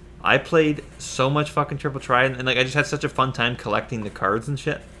 I played so much fucking Triple Triad, and like I just had such a fun time collecting the cards and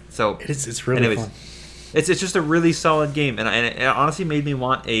shit. So it's really fun. It's just a really solid game, and it honestly made me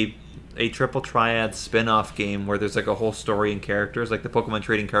want a Triple Triad spin-off game where there's like a whole story and characters, like the Pokemon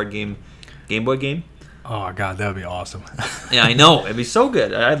trading card game, Game Boy game. Oh god, that would be awesome. Yeah, I know, it'd be so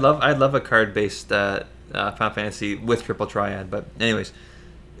good. I'd love a card-based Final Fantasy with Triple Triad. But anyways,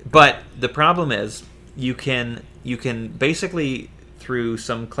 but the problem is you can basically, through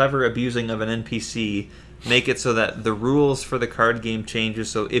some clever abusing of an NPC, make it so that the rules for the card game changes.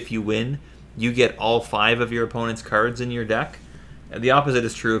 So if you win, you get all 5 of your opponent's cards in your deck. And the opposite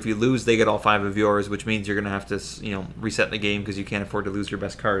is true. If you lose, they get all 5 of yours, which means you're going to have to, reset the game because you can't afford to lose your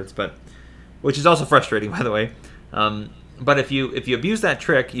best cards. But which is also frustrating, by the way. But if you abuse that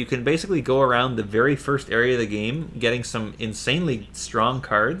trick, you can basically go around the very first area of the game, getting some insanely strong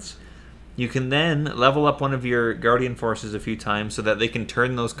cards. You can then level up one of your Guardian Forces a few times so that they can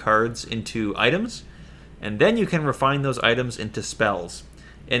turn those cards into items, and then you can refine those items into spells,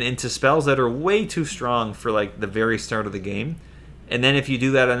 and into spells that are way too strong for like the very start of the game. And then if you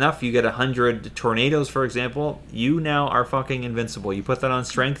do that enough, you get 100 tornadoes, for example. You now are fucking invincible. You put that on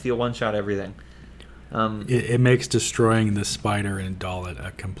strength, you'll one-shot everything. It makes destroying the spider in Dalit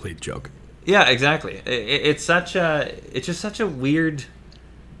a complete joke. Yeah, exactly. It's just such a weird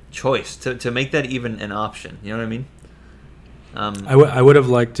choice to make that even an option. You know what I mean? I would have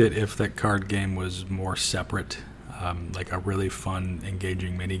liked it if that card game was more separate, like a really fun,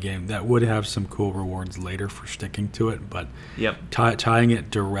 engaging mini game that would have some cool rewards later for sticking to it. But yep. Tying it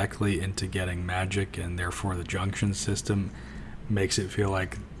directly into getting magic and therefore the junction system makes it feel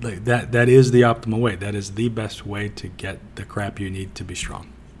like that is the optimal way. That is the best way to get the crap you need to be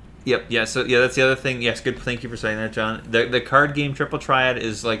strong. Yep. Yeah. So yeah, that's the other thing. Yes. Good. Thank you for saying that, John. The card game Triple Triad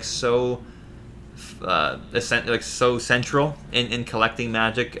is like so, so central in collecting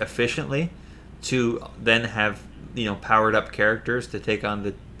magic efficiently, to then have powered up characters to take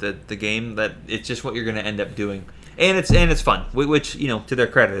on the game, that it's just what you're going to end up doing. And it's fun, which to their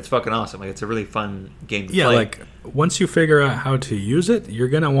credit, it's fucking awesome. Like, it's a really fun game to play. Yeah, like once you figure out how to use it, you're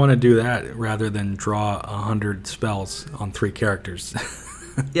gonna want to do that rather than draw 100 spells on 3 characters.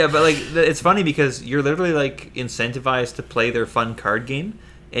 Yeah, but like it's funny because you're literally like incentivized to play their fun card game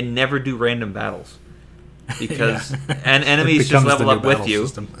and never do random battles because and enemies just level up with you.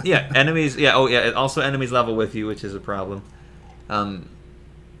 Yeah, enemies. Yeah, also enemies level with you, which is a problem.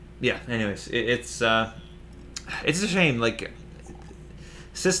 Yeah. Anyways, it's a shame. Like,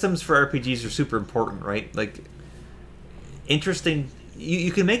 systems for RPGs are super important, right? Like, interesting.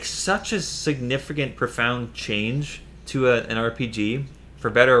 You can make such a significant, profound change to an RPG, for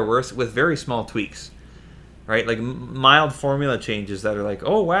better or worse, with very small tweaks, right? Like mild formula changes that are like,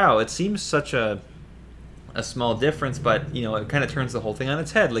 oh wow, it seems such a small difference, but it kind of turns the whole thing on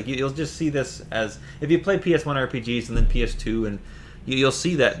its head. Like, you'll just see this as, if you play PS1 RPGs and then PS2, and you'll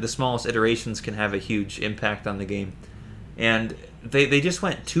see that the smallest iterations can have a huge impact on the game. And they just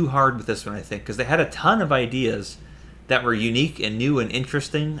went too hard with this one, I think, because they had a ton of ideas that were unique and new and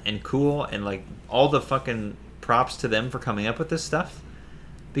interesting and cool, and like all the fucking props to them for coming up with this stuff.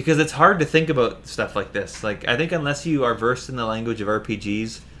 Because it's hard to think about stuff like this. Like, I think unless you are versed in the language of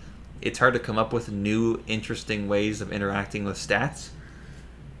RPGs, it's hard to come up with new, interesting ways of interacting with stats.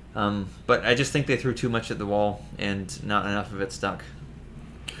 But I just think they threw too much at the wall, and not enough of it stuck.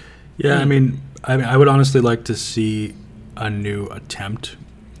 Yeah, I mean, I would honestly like to see a new attempt,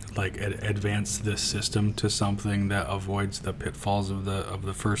 like advance this system to something that avoids the pitfalls of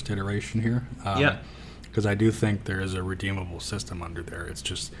the first iteration here. Yeah. Because I do think there is a redeemable system under there. It's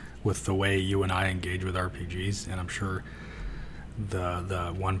just with the way you and I engage with RPGs, and I'm sure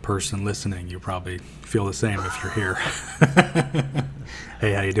the one person listening, you probably feel the same if you're here.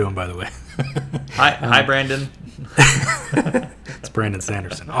 Hey, how you doing, by the way? Hi, Brandon. It's Brandon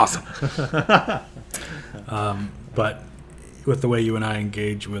Sanderson. Awesome. But with the way you and I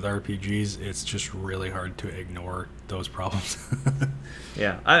engage with RPGs, it's just really hard to ignore those problems.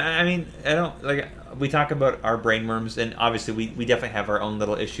 Yeah, I mean, I don't like. We talk about our brainworms, and obviously we definitely have our own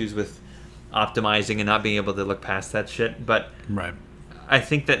little issues with optimizing and not being able to look past that shit. But right, I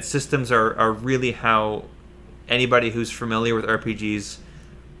think that systems are really how anybody who's familiar with RPGs,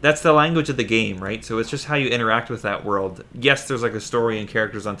 that's the language of the game, right? So it's just how you interact with that world. Yes, there's like a story and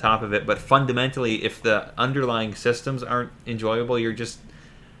characters on top of it, but fundamentally, if the underlying systems aren't enjoyable,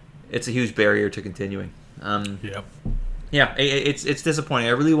 it's a huge barrier to continuing. Yep. Yeah, it's disappointing.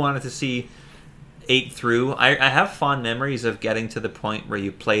 I really wanted to see 8 through. I have fond memories of getting to the point where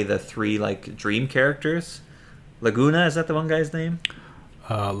you play the 3 like dream characters. Laguna, is that the one guy's name?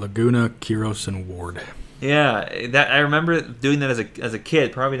 Laguna, Kiros, and Ward. Yeah, that I remember doing that as a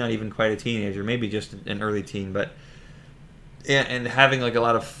kid, probably not even quite a teenager, maybe just an early teen, but yeah, and having like a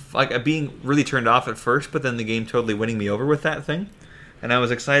lot of like being really turned off at first, but then the game totally winning me over with that thing. And I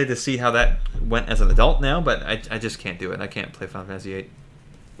was excited to see how that went as an adult now, but I just can't do it. I can't play Final Fantasy VIII.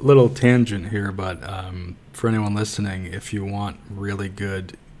 Little tangent here, but for anyone listening, if you want really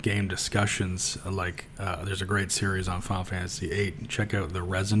good game discussions, like there's a great series on Final Fantasy VIII. Check out the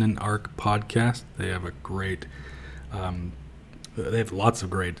Resonant Arc podcast. They have a great, they have lots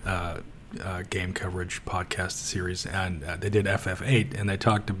of great game coverage podcast series, and they did FF8, and they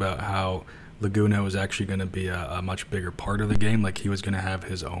talked about how Laguna was actually going to be a much bigger part of the game. Like, he was going to have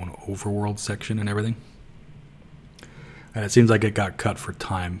his own overworld section and everything. And it seems like it got cut for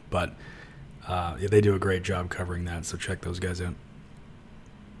time, but they do a great job covering that, so check those guys out.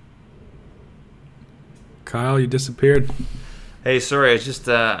 Kyle, you disappeared. Hey, sorry, I just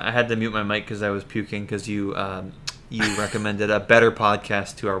I had to mute my mic because I was puking because you recommended a better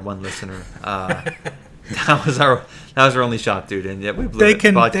podcast to our one listener. That was our only shot, dude, and yeah, we blew They it.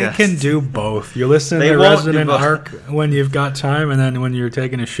 can do both. You listen They to won't do Resident both. Arc when you've got time, and then when you're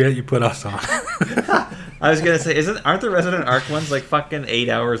taking a shit, you put us on. I was gonna say, aren't the Resident Arc ones like fucking 8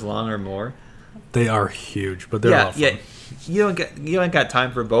 hours long or more? They are huge, but they're all fun. Yeah. You ain't got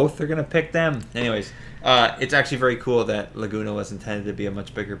time for both. They're gonna pick them, anyways. It's actually very cool that Laguna was intended to be a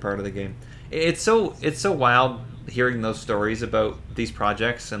much bigger part of the game. It's so wild hearing those stories about these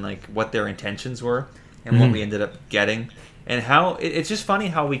projects and like what their intentions were and what we ended up getting, and how it's just funny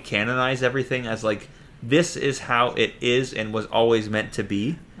how we canonize everything as like this is how it is and was always meant to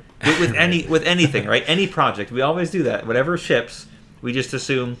be with anything, right? Any project, we always do that. Whatever ships, we just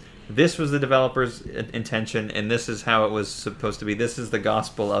assume this was the developer's intention and this is how it was supposed to be. This is the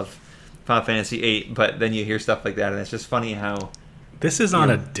gospel of Final Fantasy VIII, but then you hear stuff like that, and it's just funny how this is on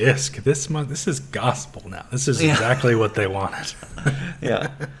a disc. This is gospel now. This is exactly what they wanted.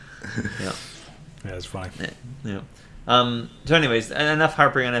 yeah. Yeah, it's funny. Yeah. So anyways, enough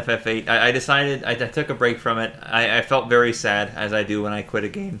harping on FF8. I decided, I took a break from it. I felt very sad, as I do when I quit a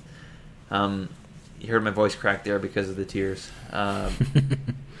game. You heard my voice crack there because of the tears.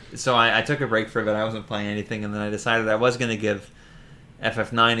 So I took a break from it. I wasn't playing anything, and then I decided I was going to give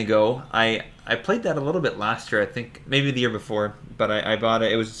FF9 a go. I played that a little bit last year, I think, maybe the year before, but I bought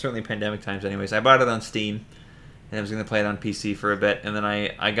it. It was certainly pandemic times anyways. I bought it on Steam, and I was going to play it on PC for a bit, and then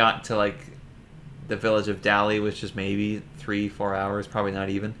I got to, like, the village of Dali, which is maybe 3-4 hours, probably not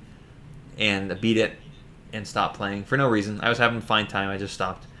even, and beat it and stopped playing for no reason. I was having a fine time. I just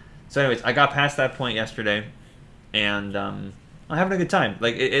stopped. So anyways, I got past that point yesterday, and I'm having a good time.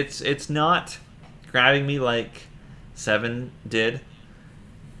 Like, it's not grabbing me like 7 did.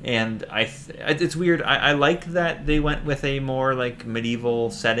 And it's weird. I like that they went with a more like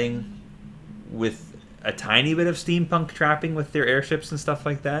medieval setting with a tiny bit of steampunk trapping with their airships and stuff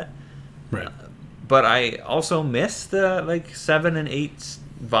like that. Right. But I also miss the like 7 and 8's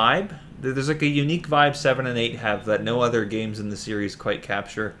vibe. There's like a unique vibe 7 and 8 have that no other games in the series quite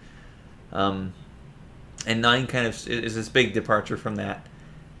capture. And 9 kind of is this big departure from that.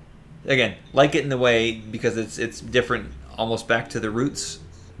 Again, like it in a way because it's different, almost back to the roots.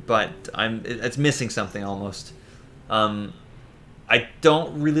 But it's missing something almost. I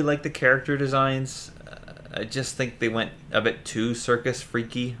don't really like the character designs. I just think they went a bit too circus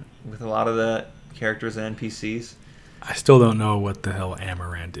freaky with a lot of the characters and NPCs. I still don't know what the hell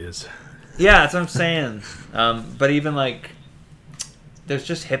Amaranth is. Yeah, that's what I'm saying. But even like, there's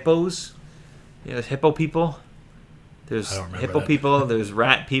just hippos. There's hippo people. There's hippo that. people. There's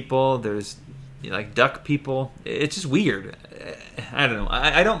rat people. There's like duck people. It's just weird. I don't know.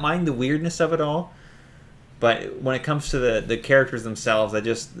 I don't mind the weirdness of it all, but when it comes to the characters themselves, I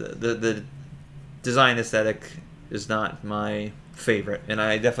just the design aesthetic is not my favorite, and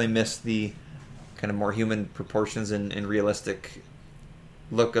I definitely miss the kind of more human proportions and realistic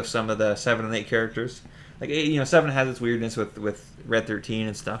look of some of the 7 and 8 characters. Like 7 has its weirdness with Red 13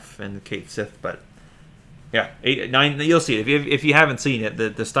 and stuff and Kate Sith, but yeah, 8, 9, you'll see it if you haven't seen it.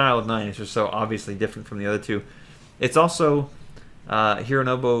 The style of 9 is just so obviously different from the other two. It's also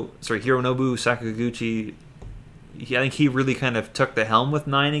Hironobu Sakaguchi. I think he really kind of took the helm with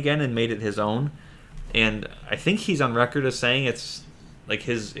 9 again and made it his own. And I think he's on record as saying it's like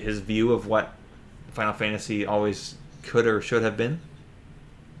his view of what Final Fantasy always could or should have been.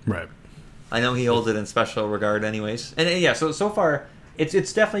 Right. I know he holds it in special regard, anyways. And yeah, so far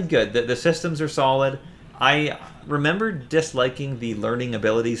it's definitely good. The systems are solid. I remember disliking the learning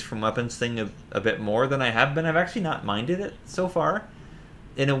abilities from weapons thing a bit more than I have been. I've actually not minded it so far.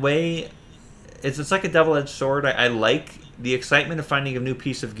 In a way, it's like a double-edged sword. I like the excitement of finding a new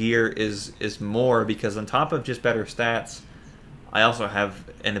piece of gear is more because on top of just better stats, I also have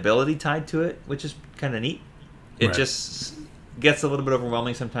an ability tied to it, which is kind of neat. It just gets a little bit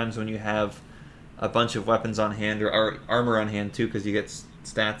overwhelming sometimes when you have a bunch of weapons on hand or armor on hand too, because you get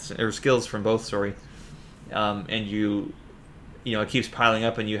stats or skills from both. And it keeps piling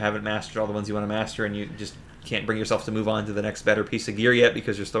up, and you haven't mastered all the ones you want to master, and you just can't bring yourself to move on to the next better piece of gear yet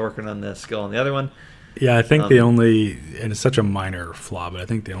because you're still working on the skill on the other one. Yeah, I think and it's such a minor flaw, but I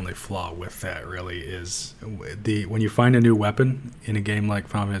think the only flaw with that really is when you find a new weapon in a game like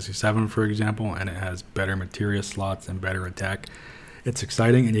Final Fantasy VII, for example, and it has better materia slots and better attack, it's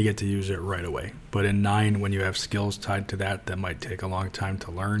exciting and you get to use it right away. But in 9, when you have skills tied to that might take a long time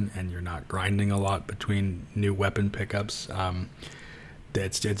to learn, and you're not grinding a lot between new weapon pickups,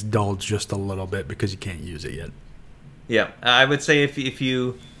 it's dulled just a little bit because you can't use it yet. Yeah, I would say if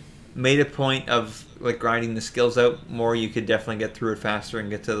you made a point of like grinding the skills out more, you could definitely get through it faster and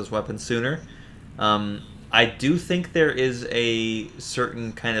get to those weapons sooner. I do think there is a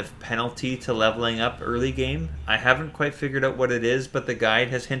certain kind of penalty to leveling up early game. I haven't quite figured out what it is, but the guide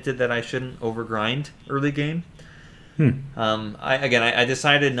has hinted that I shouldn't overgrind early game. I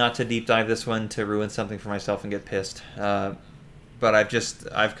decided not to deep dive this one to ruin something for myself and get pissed. But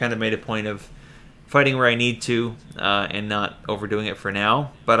I've kind of made a point of fighting where I need to and not overdoing it for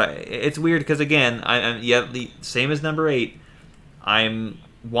now. But it's weird because, again, I'm the same as number 8. I'm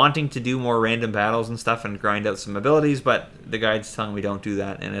wanting to do more random battles and stuff and grind out some abilities, but the guide's telling me don't do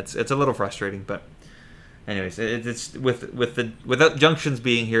that, and it's a little frustrating. But anyways, it's without Junctions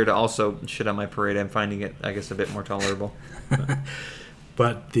being here to also shit on my parade, I'm finding it, I guess, a bit more tolerable.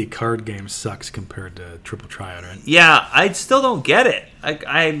 But the card game sucks compared to Triple Triad, right? Yeah, I still don't get it.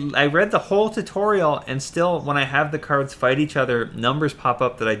 I read the whole tutorial, and still, when I have the cards fight each other, numbers pop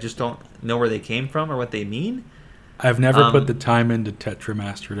up that I just don't know where they came from or what they mean. I've never put the time into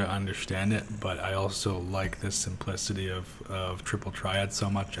Tetramaster to understand it, but I also like the simplicity of Triple Triad so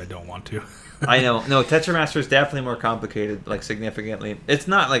much I don't want to. I know. No, Tetramaster is definitely more complicated, like significantly. It's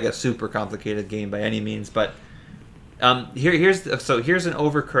not like a super complicated game by any means, but here's an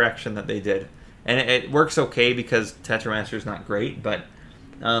overcorrection that they did. And it works okay because Tetramaster is not great, but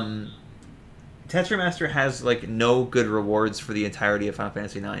Tetramaster has like no good rewards for the entirety of Final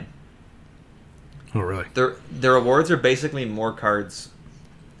Fantasy IX. Oh, really? Their rewards are basically more cards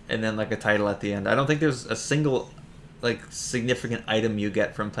and then like a title at the end. I don't think there's a single like significant item you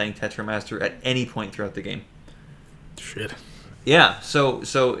get from playing Tetramaster at any point throughout the game. Shit. Yeah, so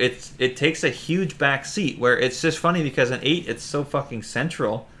it takes a huge back seat where it's just funny because in 8 it's so fucking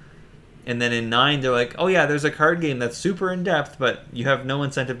central, and then in 9 they're like, oh yeah, there's a card game that's super in depth, but you have no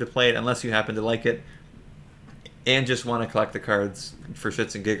incentive to play it unless you happen to like it and just want to collect the cards for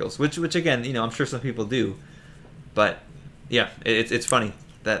shits and giggles, which again, I'm sure some people do, but yeah, it's funny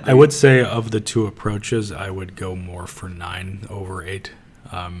that I would say of the two approaches, I would go more for 9 over 8.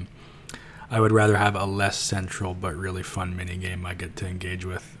 I would rather have a less central but really fun minigame I get to engage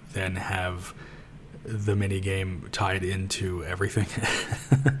with than have the minigame tied into everything.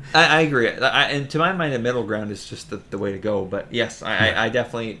 I agree. And to my mind, the middle ground is just the way to go. But yes, I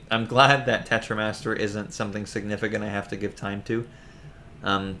definitely... I'm glad that Tetramaster isn't something significant I have to give time to.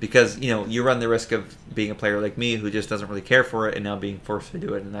 Because, you run the risk of being a player like me who just doesn't really care for it and now being forced to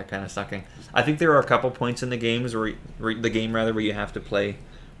do it and that kind of sucking. I think there are a couple points in the games where you have to play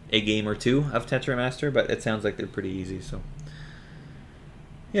a game or two of Tetramaster, but it sounds like they're pretty easy, so...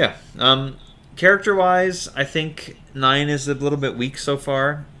 Yeah. Character-wise, I think 9 is a little bit weak so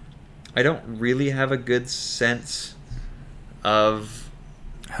far. I don't really have a good sense of...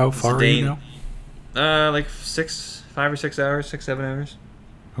 How far are you now? Like 5 or 6 hours, 6-7 hours.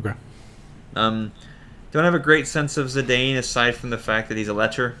 Okay. Don't have a great sense of Zidane aside from the fact that he's a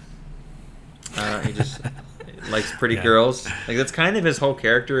lecher. He just likes pretty girls. Like that's kind of his whole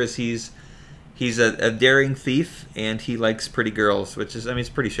character. Is he's a daring thief and he likes pretty girls, which is it's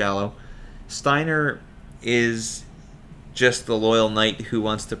pretty shallow. Steiner is just the loyal knight who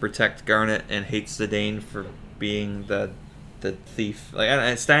wants to protect Garnet and hates Zidane for being the thief.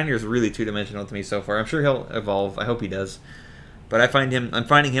 Like Steiner is really two-dimensional to me so far. I'm sure he'll evolve. I hope he does. But I'm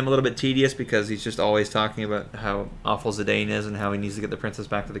finding him a little bit tedious because he's just always talking about how awful Zidane is and how he needs to get the princess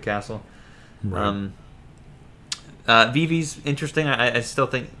back to the castle. Right. Vivi's interesting. I still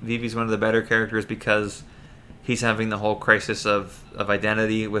think Vivi's one of the better characters because he's having the whole crisis of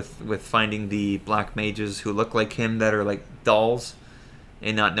identity with finding the black mages who look like him that are like dolls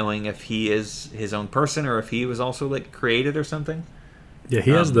and not knowing if he is his own person or if he was also like created or something. Yeah,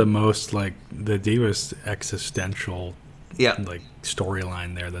 he has the most like the deepest existential like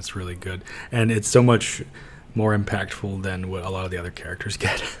storyline there that's really good. And it's so much more impactful than what a lot of the other characters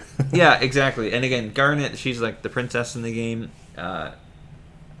get. Yeah, exactly. And again, Garnet, she's like the princess in the game.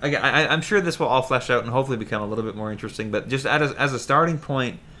 I'm sure this will all flesh out and hopefully become a little bit more interesting. But just as a starting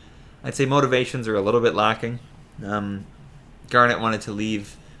point, I'd say motivations are a little bit lacking. Garnet wanted to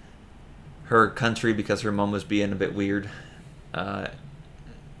leave her country because her mom was being a bit weird.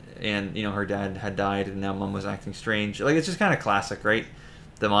 And, her dad had died and now mom was acting strange. Like, it's just kind of classic, right?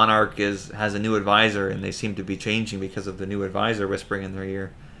 The monarch has a new advisor and they seem to be changing because of the new advisor whispering in their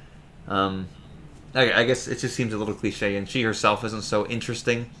ear. I guess it just seems a little cliche, and she herself isn't so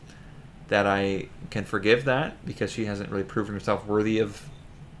interesting that I can forgive that because she hasn't really proven herself worthy of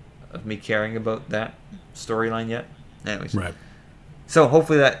me caring about that storyline yet. Anyways. Right. So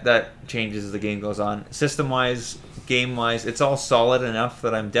hopefully that changes as the game goes on. System-wise, game-wise, it's all solid enough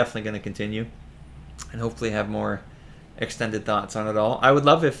that I'm definitely going to continue and hopefully have more extended thoughts on it all. I would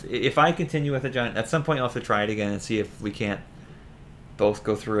love if I continue with it, John, at some point I'll have to try it again and see if we can't both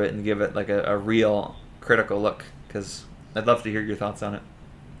go through it and give it like a real critical look, because I'd love to hear your thoughts on it.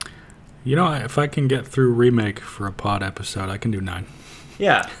 You know, if I can get through Remake for a pod episode, I can do 9.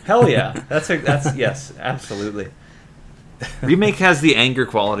 Yeah, hell yeah. That's yes, absolutely. Remake has the anger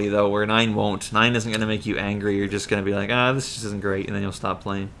quality, though, where 9 won't. 9 isn't going to make you angry. You're just going to be like, this just isn't great, and then you'll stop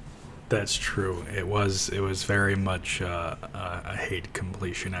playing. That's true. It was very much a hate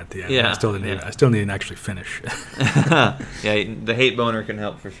completion at the end. Yeah, I still didn't actually finish. Yeah, the hate boner can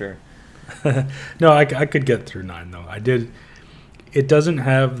help for sure. No, I could get through 9 though. I did. It doesn't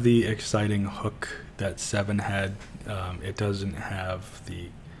have the exciting hook that 7 had. It doesn't have the.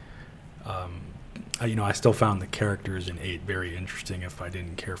 I still found the characters in 8 very interesting if I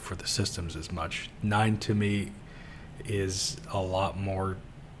didn't care for the systems as much. 9 to me is a lot more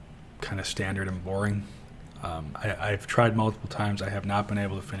kind of standard and boring. I've tried multiple times. I have not been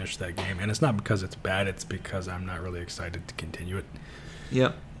able to finish that game, and it's not because it's bad. It's because I'm not really excited to continue it.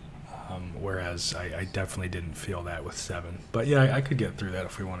 Yep. Whereas I definitely didn't feel that with 7. But yeah, I could get through that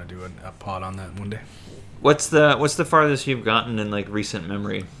if we want to do a pod on that one day. What's the farthest you've gotten in like recent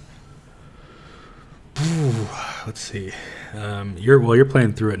memory? Ooh, let's see. You're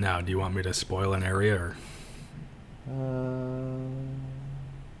playing through it now. Do you want me to spoil an area or?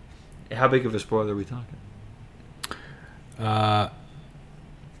 How big of a spoiler are we talking? I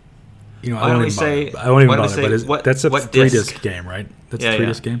won't even bother. But that's a 3-disc game, right? That's a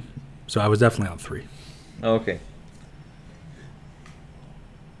 3-disc game. So I was definitely on 3. Oh, okay.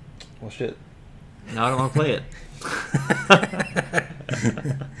 Well, shit. Now I don't want to play it.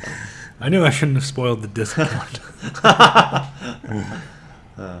 I knew I shouldn't have spoiled the disc count.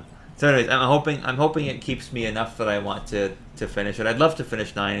 So anyways, I'm hoping it keeps me enough that I want to finish it. I'd love to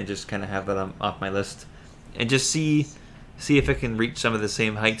finish 9 and just kind of have that off my list, and just see if it can reach some of the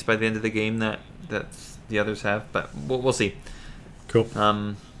same heights by the end of the game that the others have. But we'll see. Cool.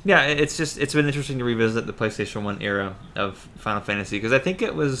 Yeah, it's been interesting to revisit the PlayStation 1 era of Final Fantasy, because I think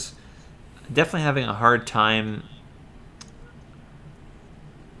it was definitely having a hard time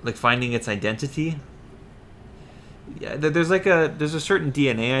like finding its identity. Yeah, there's a certain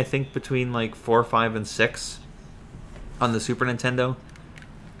DNA, I think, between like 4, 5, and 6 on the Super Nintendo,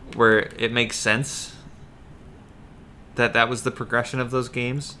 where it makes sense that was the progression of those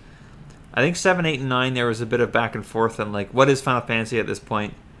games. I think 7, 8, and 9 there was a bit of back and forth on like, what is Final Fantasy at this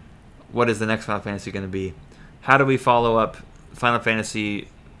point? What is the next Final Fantasy going to be? How do we follow up Final Fantasy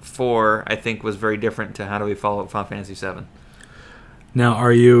 4? I think was very different to how do we follow up Final Fantasy 7. Now,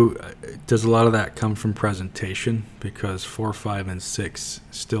 does a lot of that come from presentation? Because 4, 5, and 6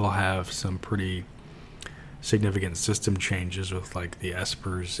 still have some pretty significant system changes with like the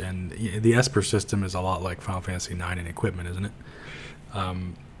Espers, and the Esper system is a lot like Final Fantasy 9 in equipment, isn't it?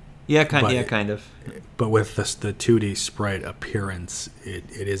 Kind of. But with the 2D sprite appearance, it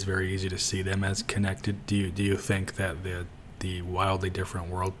is very easy to see them as connected. Do you think that the wildly different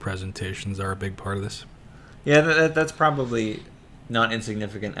world presentations are a big part of this? Yeah, that's probably not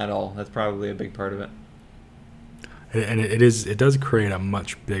insignificant at all. That's probably a big part of it. And it does create a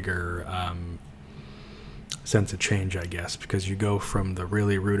much bigger sense of change, I guess, because you go from the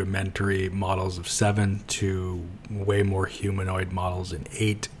really rudimentary models of 7 to way more humanoid models in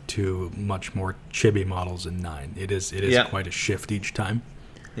 8 to much more chibi models in 9. It is quite a shift each time.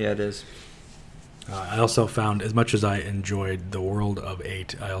 Yeah, it is. I also found, as much as I enjoyed the world of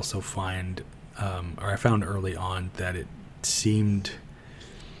 8, I also found early on that it seemed,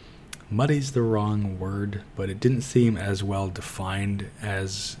 muddy's the wrong word, but it didn't seem as well defined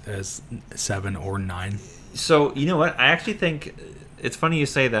as 7 or 9. So, you know what? I actually think it's funny you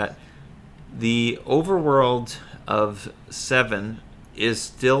say that. The overworld of 7 is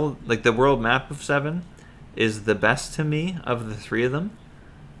still, like the world map of 7 is the best to me of the 3 of them.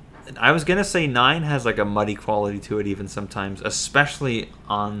 I was going to say 9 has like a muddy quality to it even sometimes, especially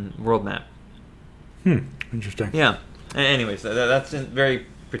on world map. Interesting. Yeah. Anyways, that's in very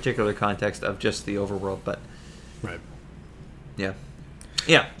particular context of just the overworld, but... Right. Yeah.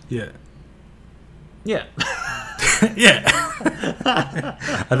 Yeah. Yeah. Yeah. Yeah.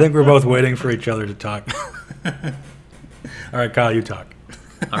 I think we're both waiting for each other to talk. All right, Kyle, you talk.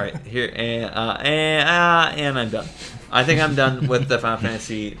 All right, here, and I'm done. I think I'm done with the Final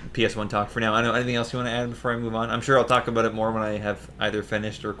Fantasy PS1 talk for now. I don't know anything else you want to add before I move on. I'm sure I'll talk about it more when I have either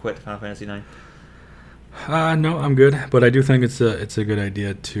finished or quit Final Fantasy 9. No, I'm good. But I do think it's a good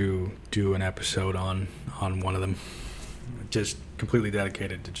idea to do an episode on one of them, just completely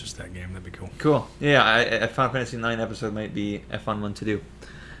dedicated to just that game. That'd be cool. Cool. Yeah, a Final Fantasy 9 episode might be a fun one to do.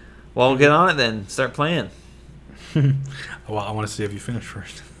 Well, we'll get on it then. Start playing. Well, I want to see if you finish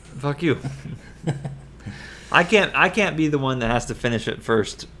first. Fuck you. I can't be the one that has to finish it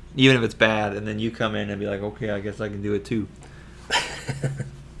first, even if it's bad, and then you come in and be like, okay, I guess I can do it too.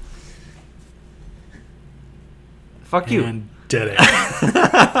 Fuck you. And dead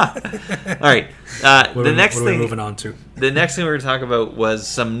All right. What are we moving on to? The next thing we're going to talk about was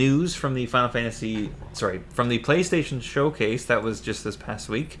some news from the from the PlayStation Showcase that was just this past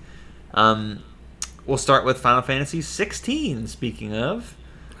week. We'll start with Final Fantasy 16. Speaking of,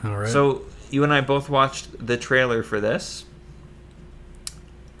 all right. So you and I both watched the trailer for this.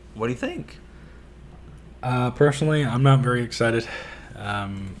 What do you think? Personally, I'm not very excited.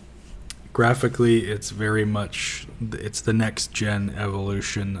 Graphically, it's very much the next gen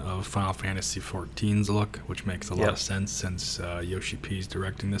evolution of Final Fantasy XIV's look, which makes a lot of sense since Yoshi P's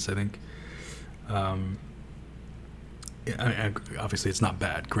directing this, I think. Obviously, it's not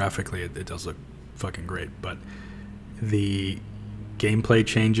bad. Graphically, it does look fucking great, but the gameplay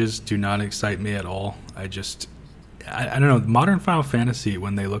changes do not excite me at all. I don't know. Modern Final Fantasy,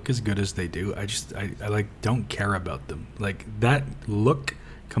 when they look as good as they do, I like don't care about them. Like that look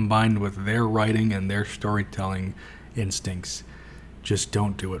combined with their writing and their storytelling instincts just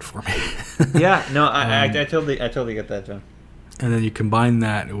don't do it for me. Yeah, no, I totally get that, John. And then you combine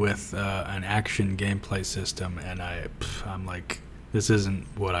that with an action gameplay system, and I'm like, this isn't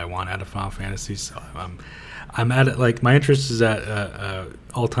what I want out of Final Fantasy. So I'm at it. Like my interest is at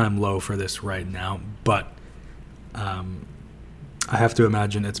all-time low for this right now, but I have to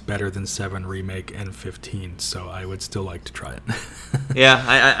imagine it's better than 7 Remake and 15, so I would still like to try it. Yeah,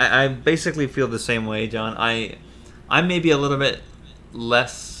 I basically feel the same way, John. I may be a little bit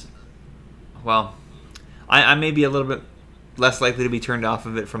less, well, I may be a little bit less likely to be turned off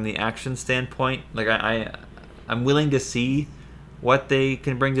of it from the action standpoint. Like I'm willing to see what they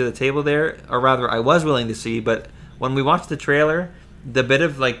can bring to the table there, or rather I was willing to see, but when we watched the trailer, the bit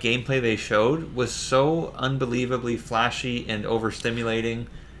of like gameplay they showed was so unbelievably flashy and overstimulating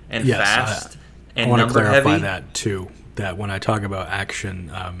and fast and I want to clarify heavy. that too. That when I talk about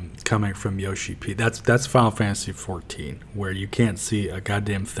action coming from Yoshi P, that's Final Fantasy 14, where you can't see a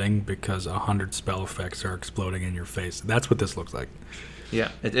goddamn thing because 100 spell effects are exploding in your face. That's what this looks like. Yeah,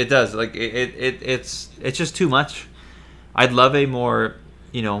 it does. Like it's just too much. I'd love a more,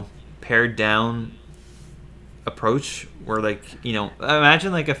 pared down approach where, like,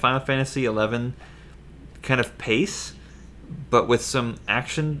 imagine like a Final Fantasy 11 kind of pace, but with some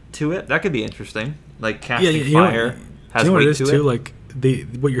action to it. That could be interesting. Like casting fire has weight to it. Too, like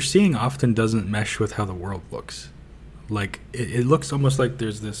what you're seeing often doesn't mesh with how the world looks. Like it looks almost like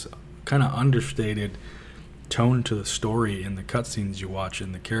there's this kind of understated tone to the story in the cutscenes you watch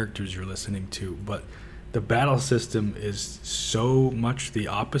and the characters you're listening to, but the battle system is so much the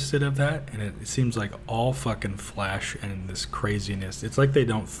opposite of that, and it seems like all fucking flash and this craziness. It's like they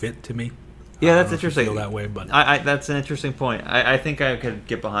don't fit to me. Yeah, that's interesting. I feel that way, but that's an interesting point. I think I could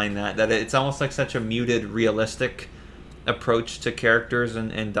get behind that. That it's almost like such a muted, realistic approach to characters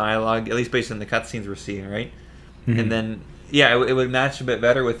and dialogue, at least based on the cutscenes we're seeing, right? Mm-hmm. And then, it would match a bit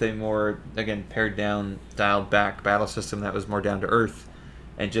better with a more, again, pared down, dialed back battle system that was more down to earth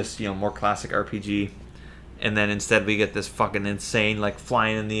and just, more classic RPG. And then instead we get this fucking insane, like,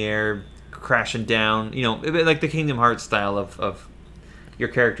 flying in the air, crashing down, like the Kingdom Hearts style of your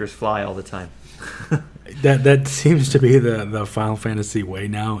characters fly all the time. That seems to be the Final Fantasy way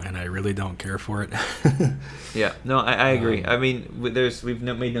now, and I really don't care for it. Yeah, no, I agree. I mean, we've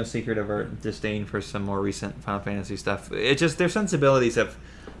made no secret of our disdain for some more recent Final Fantasy stuff. It just, their sensibilities have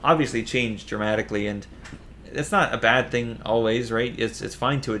obviously changed dramatically, and it's not a bad thing always, right? It's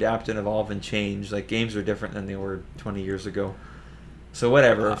fine to adapt and evolve and change. Like, games are different than they were 20 years ago. So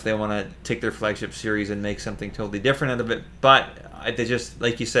whatever, if they want to take their flagship series and make something totally different out of it. But they just,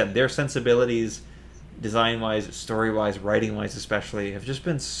 like you said, their sensibilities, design-wise, story-wise, writing-wise especially, have just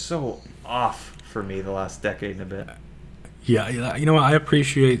been so off for me the last decade and a bit. Yeah, I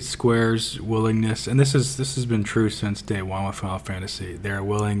appreciate Square's willingness, and this has been true since day one with Final Fantasy. They're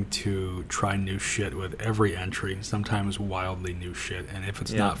willing to try new shit with every entry, sometimes wildly new shit. And if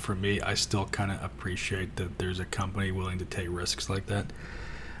it's not for me, I still kind of appreciate that there's a company willing to take risks like that.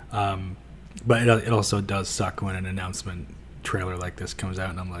 But it also does suck when an announcement trailer like this comes out,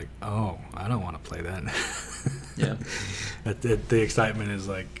 and I'm like, oh, I don't want to play that. Yeah. The excitement is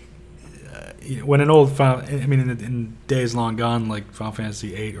like when an old in days long gone, like Final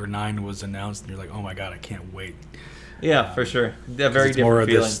Fantasy 8 or 9 was announced, and you're like, oh my god, I can't wait. Yeah, for sure. A very different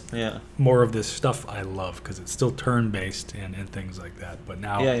feeling. More of this stuff I love because it's still turn-based and things like that. But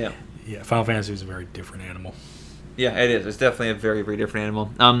now, Final Fantasy is a very different animal. Yeah, it is. It's definitely a very, very different animal.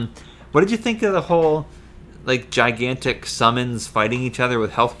 What did you think of the whole, like, gigantic summons fighting each other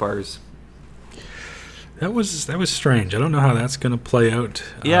with health bars? That was strange. I don't know how that's going to play out.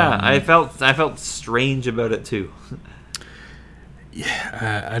 Yeah, I felt strange about it too.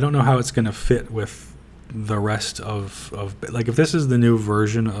 Yeah, I don't know how it's going to fit with the rest of like if this is the new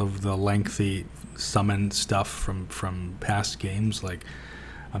version of the lengthy summon stuff from past games, like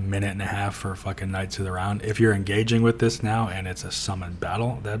a minute and a half for fucking Knights of the Round. If you're engaging with this now and it's a summon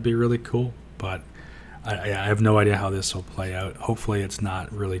battle, that'd be really cool. But I have no idea how this will play out. Hopefully it's not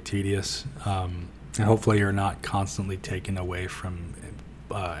really tedious, and hopefully you're not constantly taken away from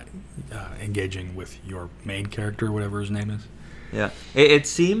engaging with your main character, whatever his name is. Yeah, it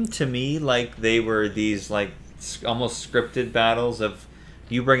seemed to me like they were these like almost scripted battles of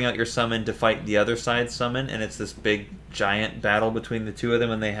you bring out your summon to fight the other side's summon, and it's this big giant battle between the two of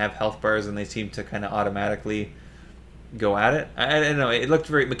them, and they have health bars, and they seem to kind of automatically go at it. I don't know. It looked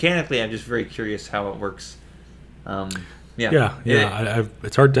very mechanically. I'm just very curious how it works.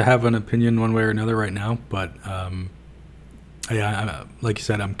 It's hard to have an opinion one way or another right now, but like you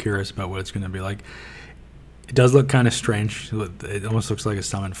said, I'm curious about what it's going to be like. It does look kind of strange. It almost looks like a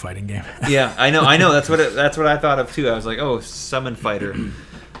summon fighting game. Yeah, I know. That's what I thought of too. I was like, oh, summon fighter.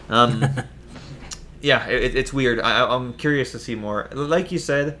 It's weird. I'm curious to see more. Like you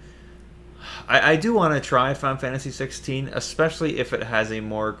said, I do want to try Final Fantasy 16, especially if it has a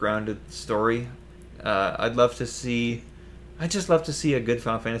more grounded story. I'd just love to see a good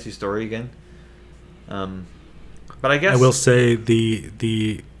Final Fantasy story again. But I guess I will say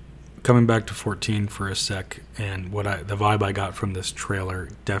the coming back to 14 for a sec, and the vibe I got from this trailer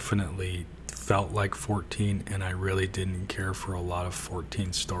definitely felt like 14, and I really didn't care for a lot of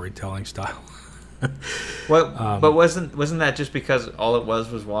 14 storytelling style. But wasn't that just because all it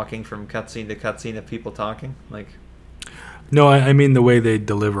was walking from cutscene to cutscene of people talking? Like, no, I mean the way they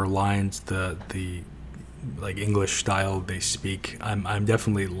deliver lines, the like English style they speak. I'm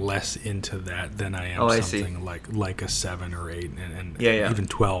definitely less into that than I am something like a 7 or 8 and even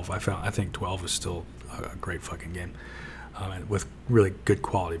 12. I think 12 is still a great fucking game, with really good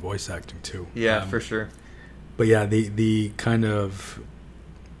quality voice acting too. Yeah, for sure. But yeah, the kind of,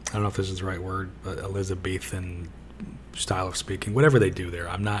 I don't know if this is the right word, but Elizabethan style of speaking, whatever they do there,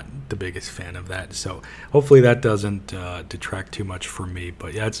 I'm not the biggest fan of that. So hopefully that doesn't detract too much for me.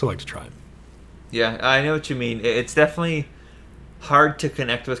 But yeah, I'd still like to try it. Yeah, I know what you mean. It's definitely hard to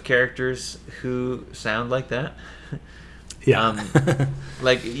connect with characters who sound like that. Yeah.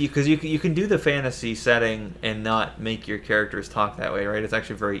 Because you can do the fantasy setting and not make your characters talk that way, right? It's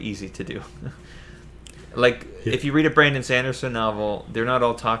actually very easy to do. If you read a Brandon Sanderson novel, they're not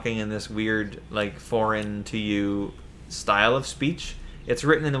all talking in this weird, like, foreign to you style of speech. It's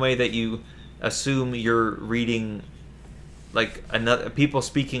written in the way that you assume you're reading like people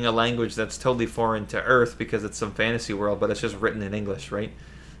speaking a language that's totally foreign to Earth because it's some fantasy world, but it's just written in English, right?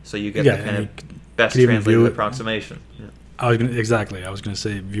 So you get the kind of best translated approximation. Yeah. I was going to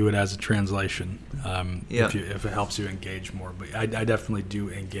say view it as a translation, if it helps you engage more. But I definitely do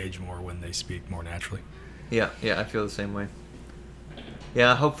engage more when they speak more naturally. Yeah, I feel the same way.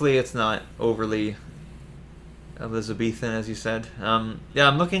 Yeah, hopefully it's not overly Elizabethan, as you said. I'm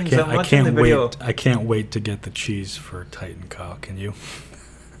looking. I can't wait to get the cheese for Titan, Kyle. Can you?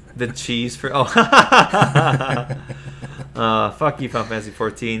 The cheese for fuck you, Final Fantasy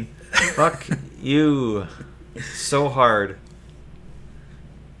 14. Fuck you, so hard.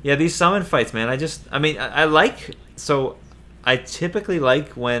 Yeah, these summon fights, man. I typically like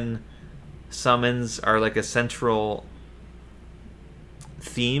when summons are like a central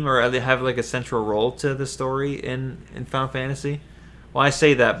theme, or they have like a central role to the story in Final Fantasy. Well, I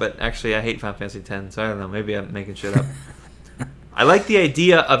say that, but actually I hate Final Fantasy X, so I don't know, maybe I'm making shit up. I like the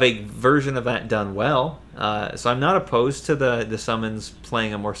idea of a version of that done well, so I'm not opposed to the summons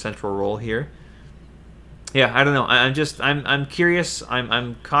playing a more central role here. Yeah, I don't know. I'm curious.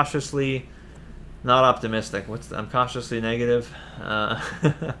 I'm cautiously not optimistic. I'm cautiously negative. I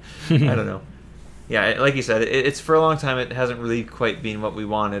don't know. Yeah, like you said, it's for a long time it hasn't really quite been what we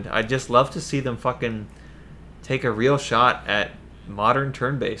wanted. I'd just love to see them fucking take a real shot at modern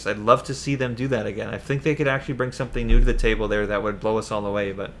turn-based. I'd love to see them do that again. I think they could actually bring something new to the table there that would blow us all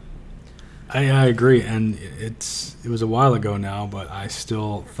away. But I agree, and it was a while ago now, but I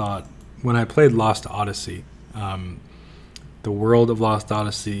still thought when I played Lost Odyssey, The world of Lost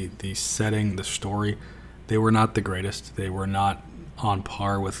Odyssey, the setting, the story, they were not the greatest. They were not on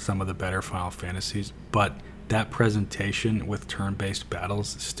par with some of the better Final Fantasies, but that presentation with turn-based battles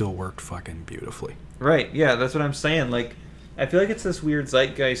still worked fucking beautifully. Right, yeah, that's what I'm saying. Like, I feel like it's this weird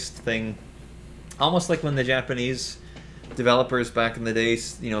zeitgeist thing, almost like when the Japanese developers back in the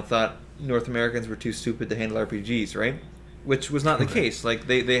days, thought North Americans were too stupid to handle RPGs, right? Which was not the case. Like,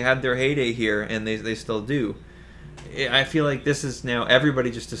 they had their heyday here, and they still do. I feel like this is now,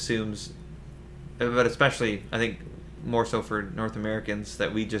 everybody just assumes, but especially, I think, more so for North Americans,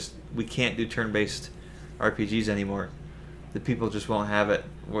 that we can't do turn-based RPGs anymore. The people just won't have it.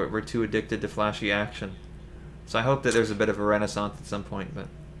 We're too addicted to flashy action. So I hope that there's a bit of a renaissance at some point. But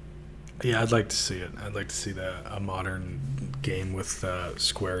yeah, I'd like to see it. I'd like to see a modern game with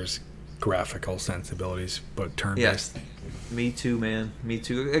Square's graphical sensibilities, but turn-based. Yeah. Me too, man. Me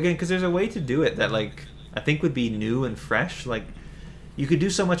too. Again, because there's a way to do it that, like, I think would be new and fresh. Like, you could do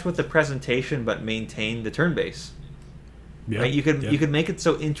so much with the presentation, but maintain the turn-based. Yeah, right? You could make it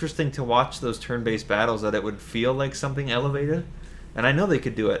so interesting to watch those turn-based battles that it would feel like something elevated. And I know they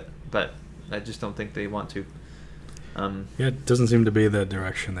could do it, but I just don't think they want to. It doesn't seem to be the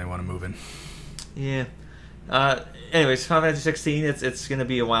direction they want to move in. Yeah. Anyways, Final Fantasy 16, it's going to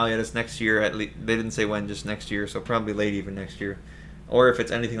be a while yet. It's next year. They didn't say when, just next year, so probably late even next year. Or if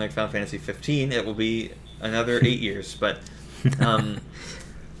it's anything like Final Fantasy 15, it will be another 8 years. But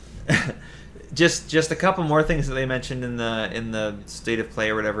just a couple more things that they mentioned in the state of play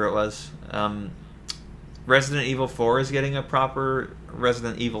or whatever it was. Resident Evil 4 is getting a proper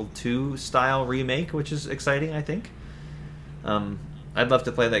Resident Evil 2 style remake, which is exciting, I think. I'd love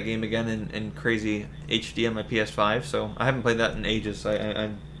to play that game again in crazy HD on my PS5, so I haven't played that in ages, so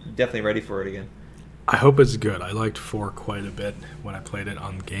I'm definitely ready for it again. I hope it's good. I liked 4 quite a bit when I played it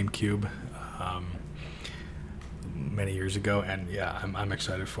on GameCube many years ago, and yeah, I'm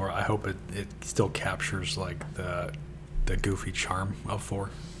excited for it. I hope it still captures like the goofy charm of 4.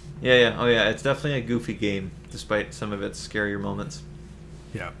 Yeah. Oh yeah, it's definitely a goofy game, despite some of its scarier moments.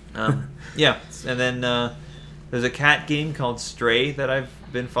 Yeah. Yeah, and then there's a cat game called Stray that I've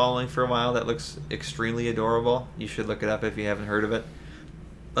been following for a while that looks extremely adorable. You should look it up if you haven't heard of it.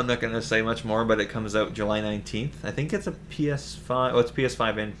 I'm not going to say much more, but it comes out July 19th. I think it's a PS5. Oh, it's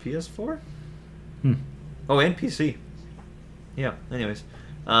PS5 and PS4? Oh, and PC. Yeah, anyways.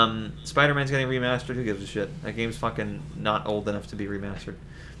 Spider-Man's getting remastered. Who gives a shit? That game's fucking not old enough to be remastered.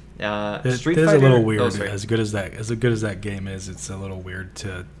 Street Fighter, a little weird. As good as that game is, it's a little weird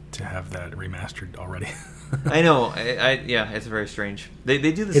to have that remastered already. I know. Yeah, it's very strange. They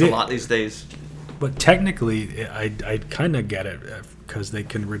do this a lot these days. But technically, I kind of get it because they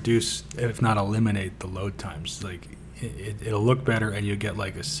can reduce, if not eliminate, the load times. Like it'll look better, and you get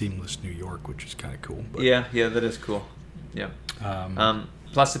like a seamless New York, which is kind of cool. But, yeah, that is cool. Yeah.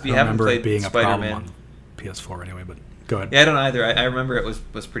 Plus, if you haven't played being Spider-Man, a problem on PS4 anyway, but. Go ahead. Yeah, I don't either. I remember it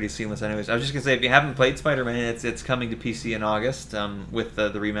was pretty seamless anyways. I was just going to say, if you haven't played Spider-Man, it's coming to PC in August with the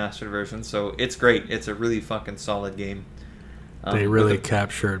remastered version, so it's great. It's a really fucking solid game. They really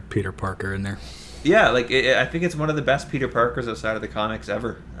captured Peter Parker in there. Yeah, like I think it's one of the best Peter Parkers outside of the comics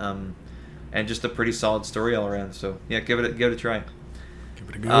ever, and just a pretty solid story all around. So yeah, give it a try. Give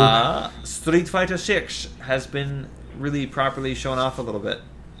it a go. Street Fighter 6 has been really properly shown off a little bit.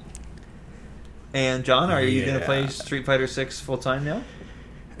 And John, are you going to play Street Fighter 6 full time now?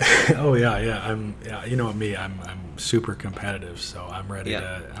 Oh yeah. You know me. I'm super competitive, so I'm ready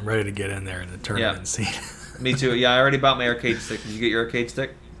to get in there in the tournament scene. Me too. Yeah, I already bought my arcade stick. Did you get your arcade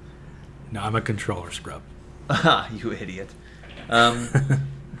stick? No, I'm a controller scrub. You idiot.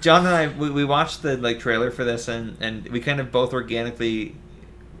 John and I we watched the trailer for this, and we kind of both organically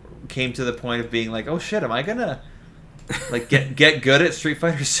came to the point of being like, oh shit, am I gonna get good at Street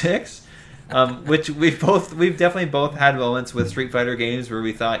Fighter 6? Which we've definitely both had moments with Street Fighter games where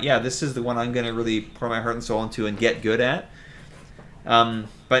we thought, yeah, this is the one I'm going to really pour my heart and soul into and get good at.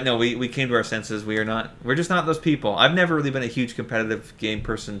 But no, we came to our senses. We're just not those people. I've never really been a huge competitive game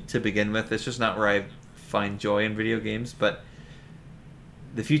person to begin with. It's just not where I find joy in video games. But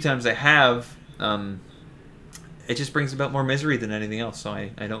the few times I have, it just brings about more misery than anything else. So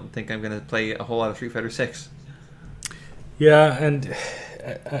I don't think I'm going to play a whole lot of Street Fighter 6. Yeah, and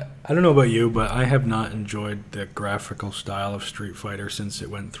I don't know about you, but I have not enjoyed the graphical style of Street Fighter since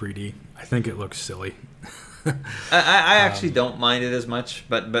it went 3D. I think it looks silly. I actually don't mind it as much,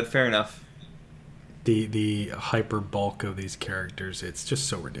 but fair enough. The hyper bulk of these characters, it's just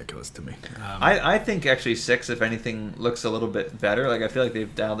so ridiculous to me. I think actually 6, if anything, looks a little bit better. Like I feel like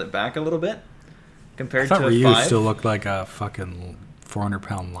they've dialed it back a little bit compared to 5. Ryu still looked like a fucking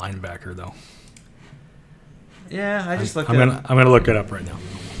 400-pound linebacker, though. Yeah, I just looked I'm gonna look it up right now.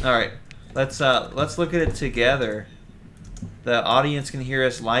 All right, let's look at it together. The audience can hear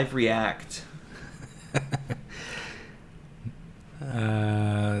us live react.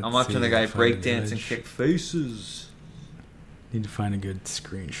 I'm watching the guy breakdance and kick faces. Need to find a good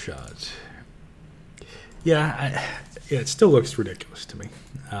screenshot. Yeah, it still looks ridiculous to me.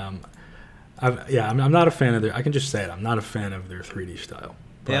 I'm not a fan of their. I can just say it. I'm not a fan of their 3D style.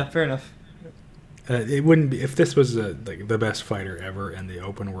 Yeah, fair enough. It wouldn't be if this was like the best fighter ever and the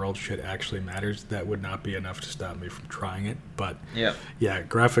open world shit actually matters. That would not be enough to stop me from trying it. But yeah,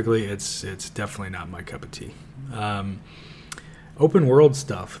 graphically, it's definitely not my cup of tea. Open world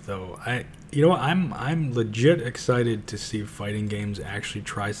stuff, though, I'm legit excited to see fighting games actually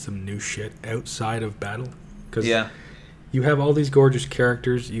try some new shit outside of battle. Because you have all these gorgeous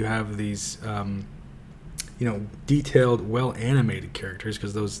characters, you have these detailed, well animated characters,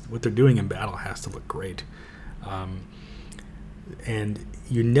 because what they're doing in battle has to look great. And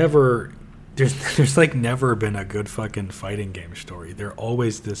you never there's like never been a good fucking fighting game story. They're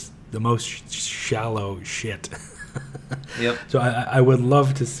always the most shallow shit. Yep. So I would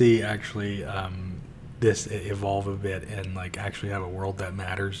love to see actually this evolve a bit and like actually have a world that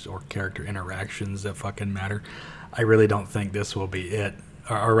matters or character interactions that fucking matter. I really don't think this will be it.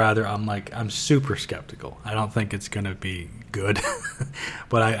 Or rather, I'm super skeptical. I don't think it's going to be good,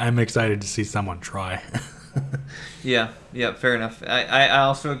 but I'm excited to see someone try. Yeah, fair enough. I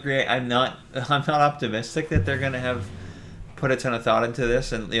also agree. I'm not optimistic that they're going to have put a ton of thought into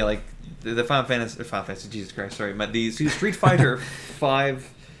this, and like the Final Fantasy, Jesus Christ, sorry, but the Street Fighter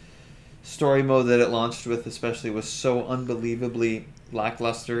 5 story mode that it launched with, especially, was so unbelievably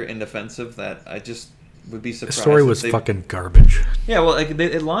lackluster and offensive that I just would be surprised. The story was fucking garbage. Yeah, well, like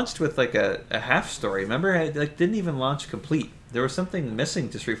it launched with like a half story. Remember, it didn't even launch complete. There was something missing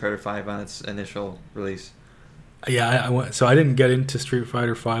to Street Fighter 5 on its initial release. Yeah, so I didn't get into Street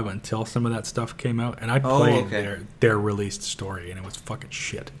Fighter 5 until some of that stuff came out, and I played their released story, and it was fucking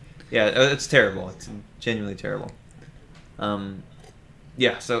shit. Yeah, it's terrible. It's genuinely terrible.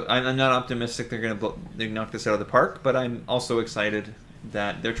 Yeah, so I'm not optimistic they're gonna knock this out of the park, but I'm also excited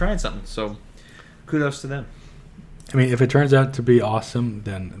that they're trying something. So kudos to them. I mean, if it turns out to be awesome,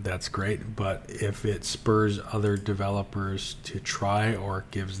 then that's great. But if it spurs other developers to try or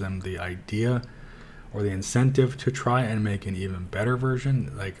gives them the idea or the incentive to try and make an even better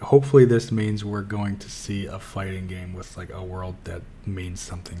version, like hopefully this means we're going to see a fighting game with like a world that means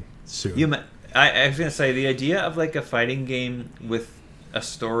something soon. I was gonna say the idea of like a fighting game with a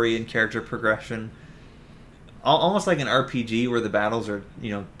story and character progression, almost like an RPG where the battles are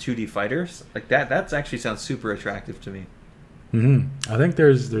 2D fighters, like that actually sounds super attractive to me. I think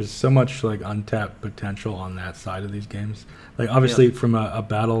there's so much like untapped potential on that side of these games. Like obviously from a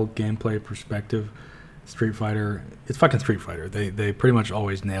battle gameplay perspective, Street Fighter, it's fucking Street Fighter. They pretty much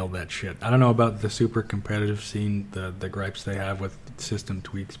always nail that shit. I don't know about the super competitive scene, the gripes they have with system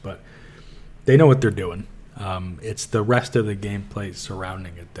tweaks, but they know what they're doing. It's the rest of the gameplay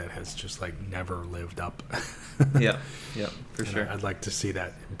surrounding it that has just like never lived up. yeah, for sure. I'd like to see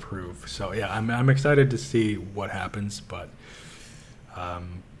that improve. So yeah, I'm excited to see what happens, but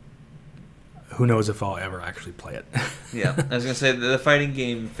who knows if I'll ever actually play it. Yeah, I was gonna say the fighting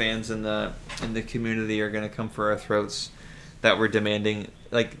game fans in the community are gonna come for our throats that we're demanding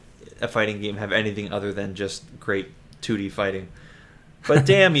like a fighting game have anything other than just great 2D fighting. But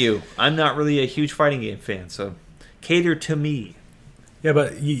damn you, I'm not really a huge fighting game fan, so cater to me. Yeah,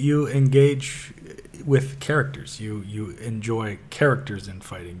 but you engage with characters. You enjoy characters in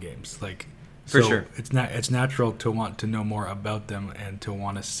fighting games, like for sure. It's natural to want to know more about them and to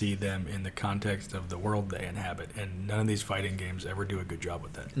want to see them in the context of the world they inhabit. And none of these fighting games ever do a good job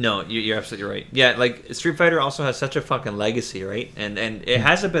with that. No, you're absolutely right. Yeah, like Street Fighter also has such a fucking legacy, right? And it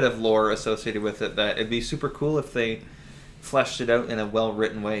has a bit of lore associated with it that it'd be super cool if they fleshed it out in a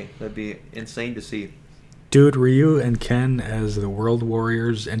well-written way. That'd be insane to see. Dude, Ryu and Ken as the world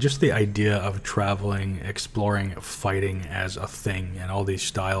warriors, and just the idea of traveling, exploring, fighting as a thing, and all these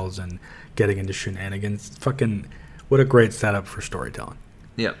styles, and getting into shenanigans. Fucking, what a great setup for storytelling.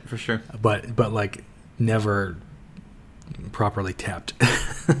 Yeah, for sure. But like, never properly tapped.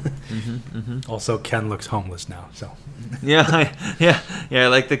 Also, Ken looks homeless now, so. Yeah, I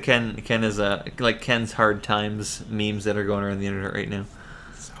like the Ken is like Ken's hard times memes that are going around the internet right now.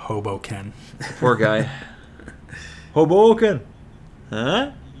 It's Hobo Ken. Poor guy. Hoboken.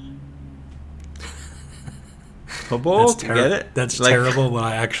 Huh? Hoboken, get it? That's like, terrible, but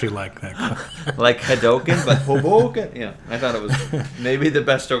I actually like that. Like Hadoken, but Hoboken. Yeah, I thought it was maybe the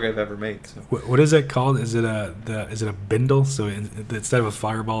best joke I've ever made. So. What is it called? Is it a bindle? So instead of a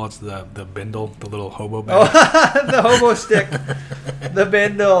fireball, it's the bindle, the little hobo bag. Oh, the hobo stick, the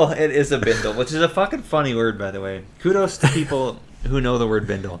bindle. It is a bindle, which is a fucking funny word, by the way. Kudos to people who know the word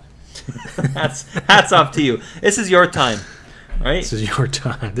bindle. Hats off to you. This is your time. Right? This is your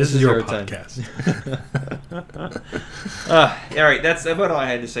time. This is your podcast. All right, that's about all I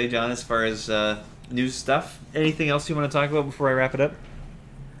had to say, John, as far as news stuff. Anything else you want to talk about before I wrap it up?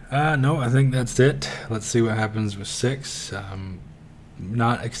 No, I think that's it. Let's see what happens with 6.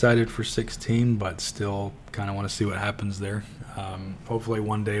 Not excited for 16, but still kind of want to see what happens there. Hopefully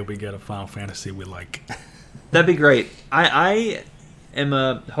one day we get a Final Fantasy we like. That'd be great. I am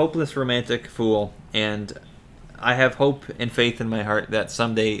a hopeless romantic fool, and I have hope and faith in my heart that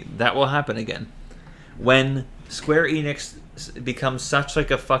someday that will happen again. When Square Enix becomes such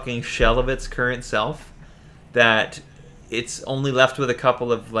like a fucking shell of its current self that it's only left with a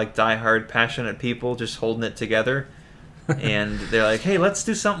couple of like diehard passionate people just holding it together, and they're like, hey, let's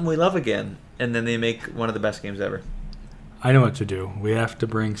do something we love again, and then they make one of the best games ever. I know what to do. We have to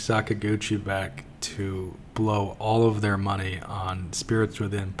bring Sakaguchi back to blow all of their money on Spirits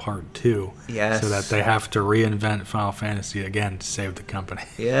Within Part 2. Yes. So that they have to reinvent Final Fantasy again to save the company.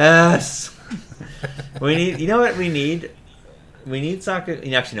 Yes. We need, you know what we need? We need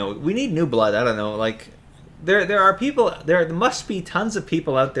Sakaguchi. Actually, no, we need new blood. I don't know. Like, there are people, there must be tons of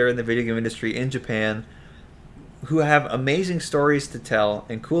people out there in the video game industry in Japan who have amazing stories to tell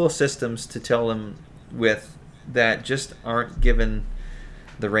and cool systems to tell them with that just aren't given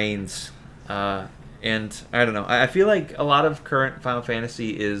the reins. And I don't know. I feel like a lot of current Final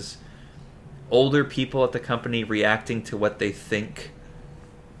Fantasy is older people at the company reacting to what they think,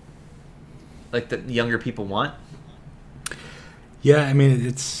 like, the younger people want. Yeah, I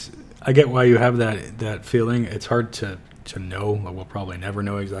mean, I get why you have that feeling. It's hard to know. We'll probably never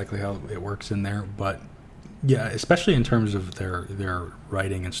know exactly how it works in there, but yeah, especially in terms of their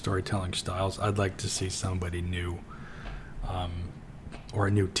writing and storytelling styles, I'd like to see somebody new, or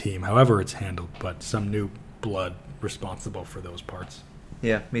a new team, however it's handled, but some new blood responsible for those parts.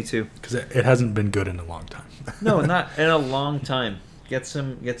 Yeah, me too. Because it hasn't been good in a long time. No, not in a long time. Get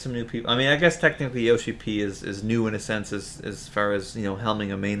some new people. I mean, I guess technically Yoshi P is new in a sense as far as, you know,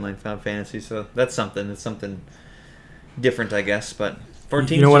 helming a mainline Final Fantasy. So that's something. It's something different, I guess. But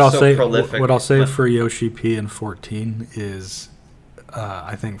 14 you know what is I'll so say. prolific. What I'll say for Yoshi P and 14 is,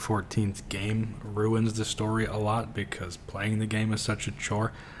 I think 14's game ruins the story a lot because playing the game is such a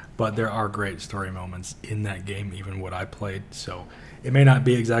chore. But there are great story moments in that game, even what I played. So it may not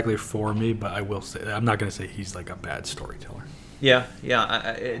be exactly for me, but I will say I'm not going to say he's like a bad storyteller. Yeah.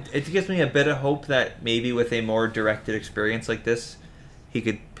 It gives me a bit of hope that maybe with a more directed experience like this, he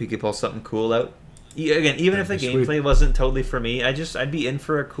could pull something cool out. Again, even if the gameplay wasn't totally for me, I'd be in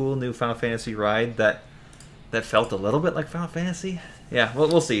for a cool new Final Fantasy ride that felt a little bit like Final Fantasy. Yeah, well,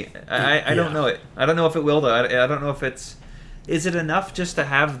 we'll see. I don't know it. I don't know if it will though. I don't know if it's. Is it enough just to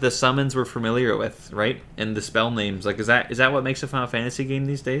have the summons we're familiar with, right? And the spell names. Like, is that what makes a Final Fantasy game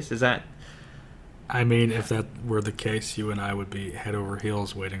these days? Is that? I mean, if that were the case, you and I would be head over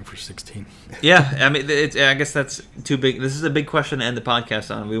heels waiting for 16. Yeah, I mean, I guess that's too big. This is a big question to end the podcast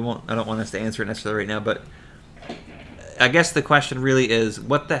on. I don't want us to answer it necessarily right now, but I guess the question really is,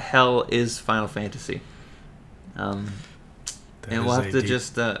 what the hell is Final Fantasy? And we'll have to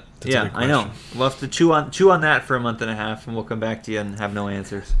just, yeah, I know. We'll have to chew on that for a month and a half, and we'll come back to you and have no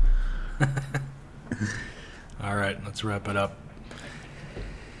answers. All right, let's wrap it up.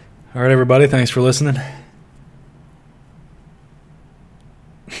 All right, everybody, thanks for listening.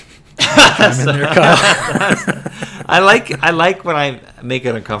 Chime in there, Kyle. I like when I make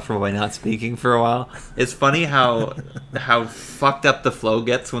it uncomfortable by not speaking for a while. It's funny how fucked up the flow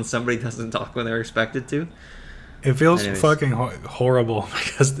gets when somebody doesn't talk when they're expected to. It feels fucking horrible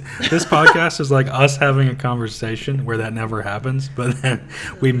because this podcast is like us having a conversation where that never happens, but then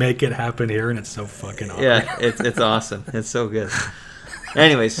we make it happen here, and it's so fucking awkward. Yeah, it's awesome. It's so good.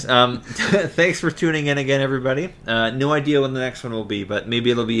 Anyways, thanks for tuning in again, everybody. No idea when the next one will be, but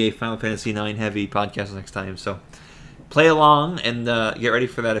maybe it'll be a Final Fantasy IX heavy podcast next time. So play along and get ready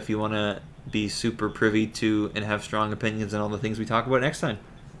for that if you want to be super privy to and have strong opinions on all the things we talk about next time.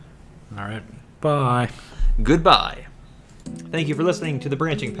 All right. Bye. Goodbye. Thank you for listening to the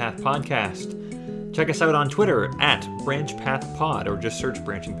Branching Path Podcast. Check us out on Twitter at BranchPathPod or just search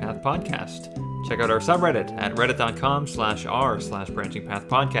Branching Path Podcast. Check out our subreddit at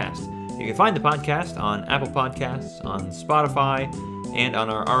reddit.com/r/BranchingPathPodcast. You can find the podcast on Apple Podcasts, on Spotify, and on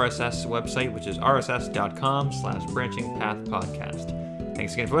our RSS website, which is rss.com/branchingpathpodcast.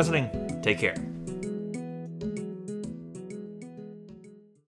 Thanks again for listening. Take care.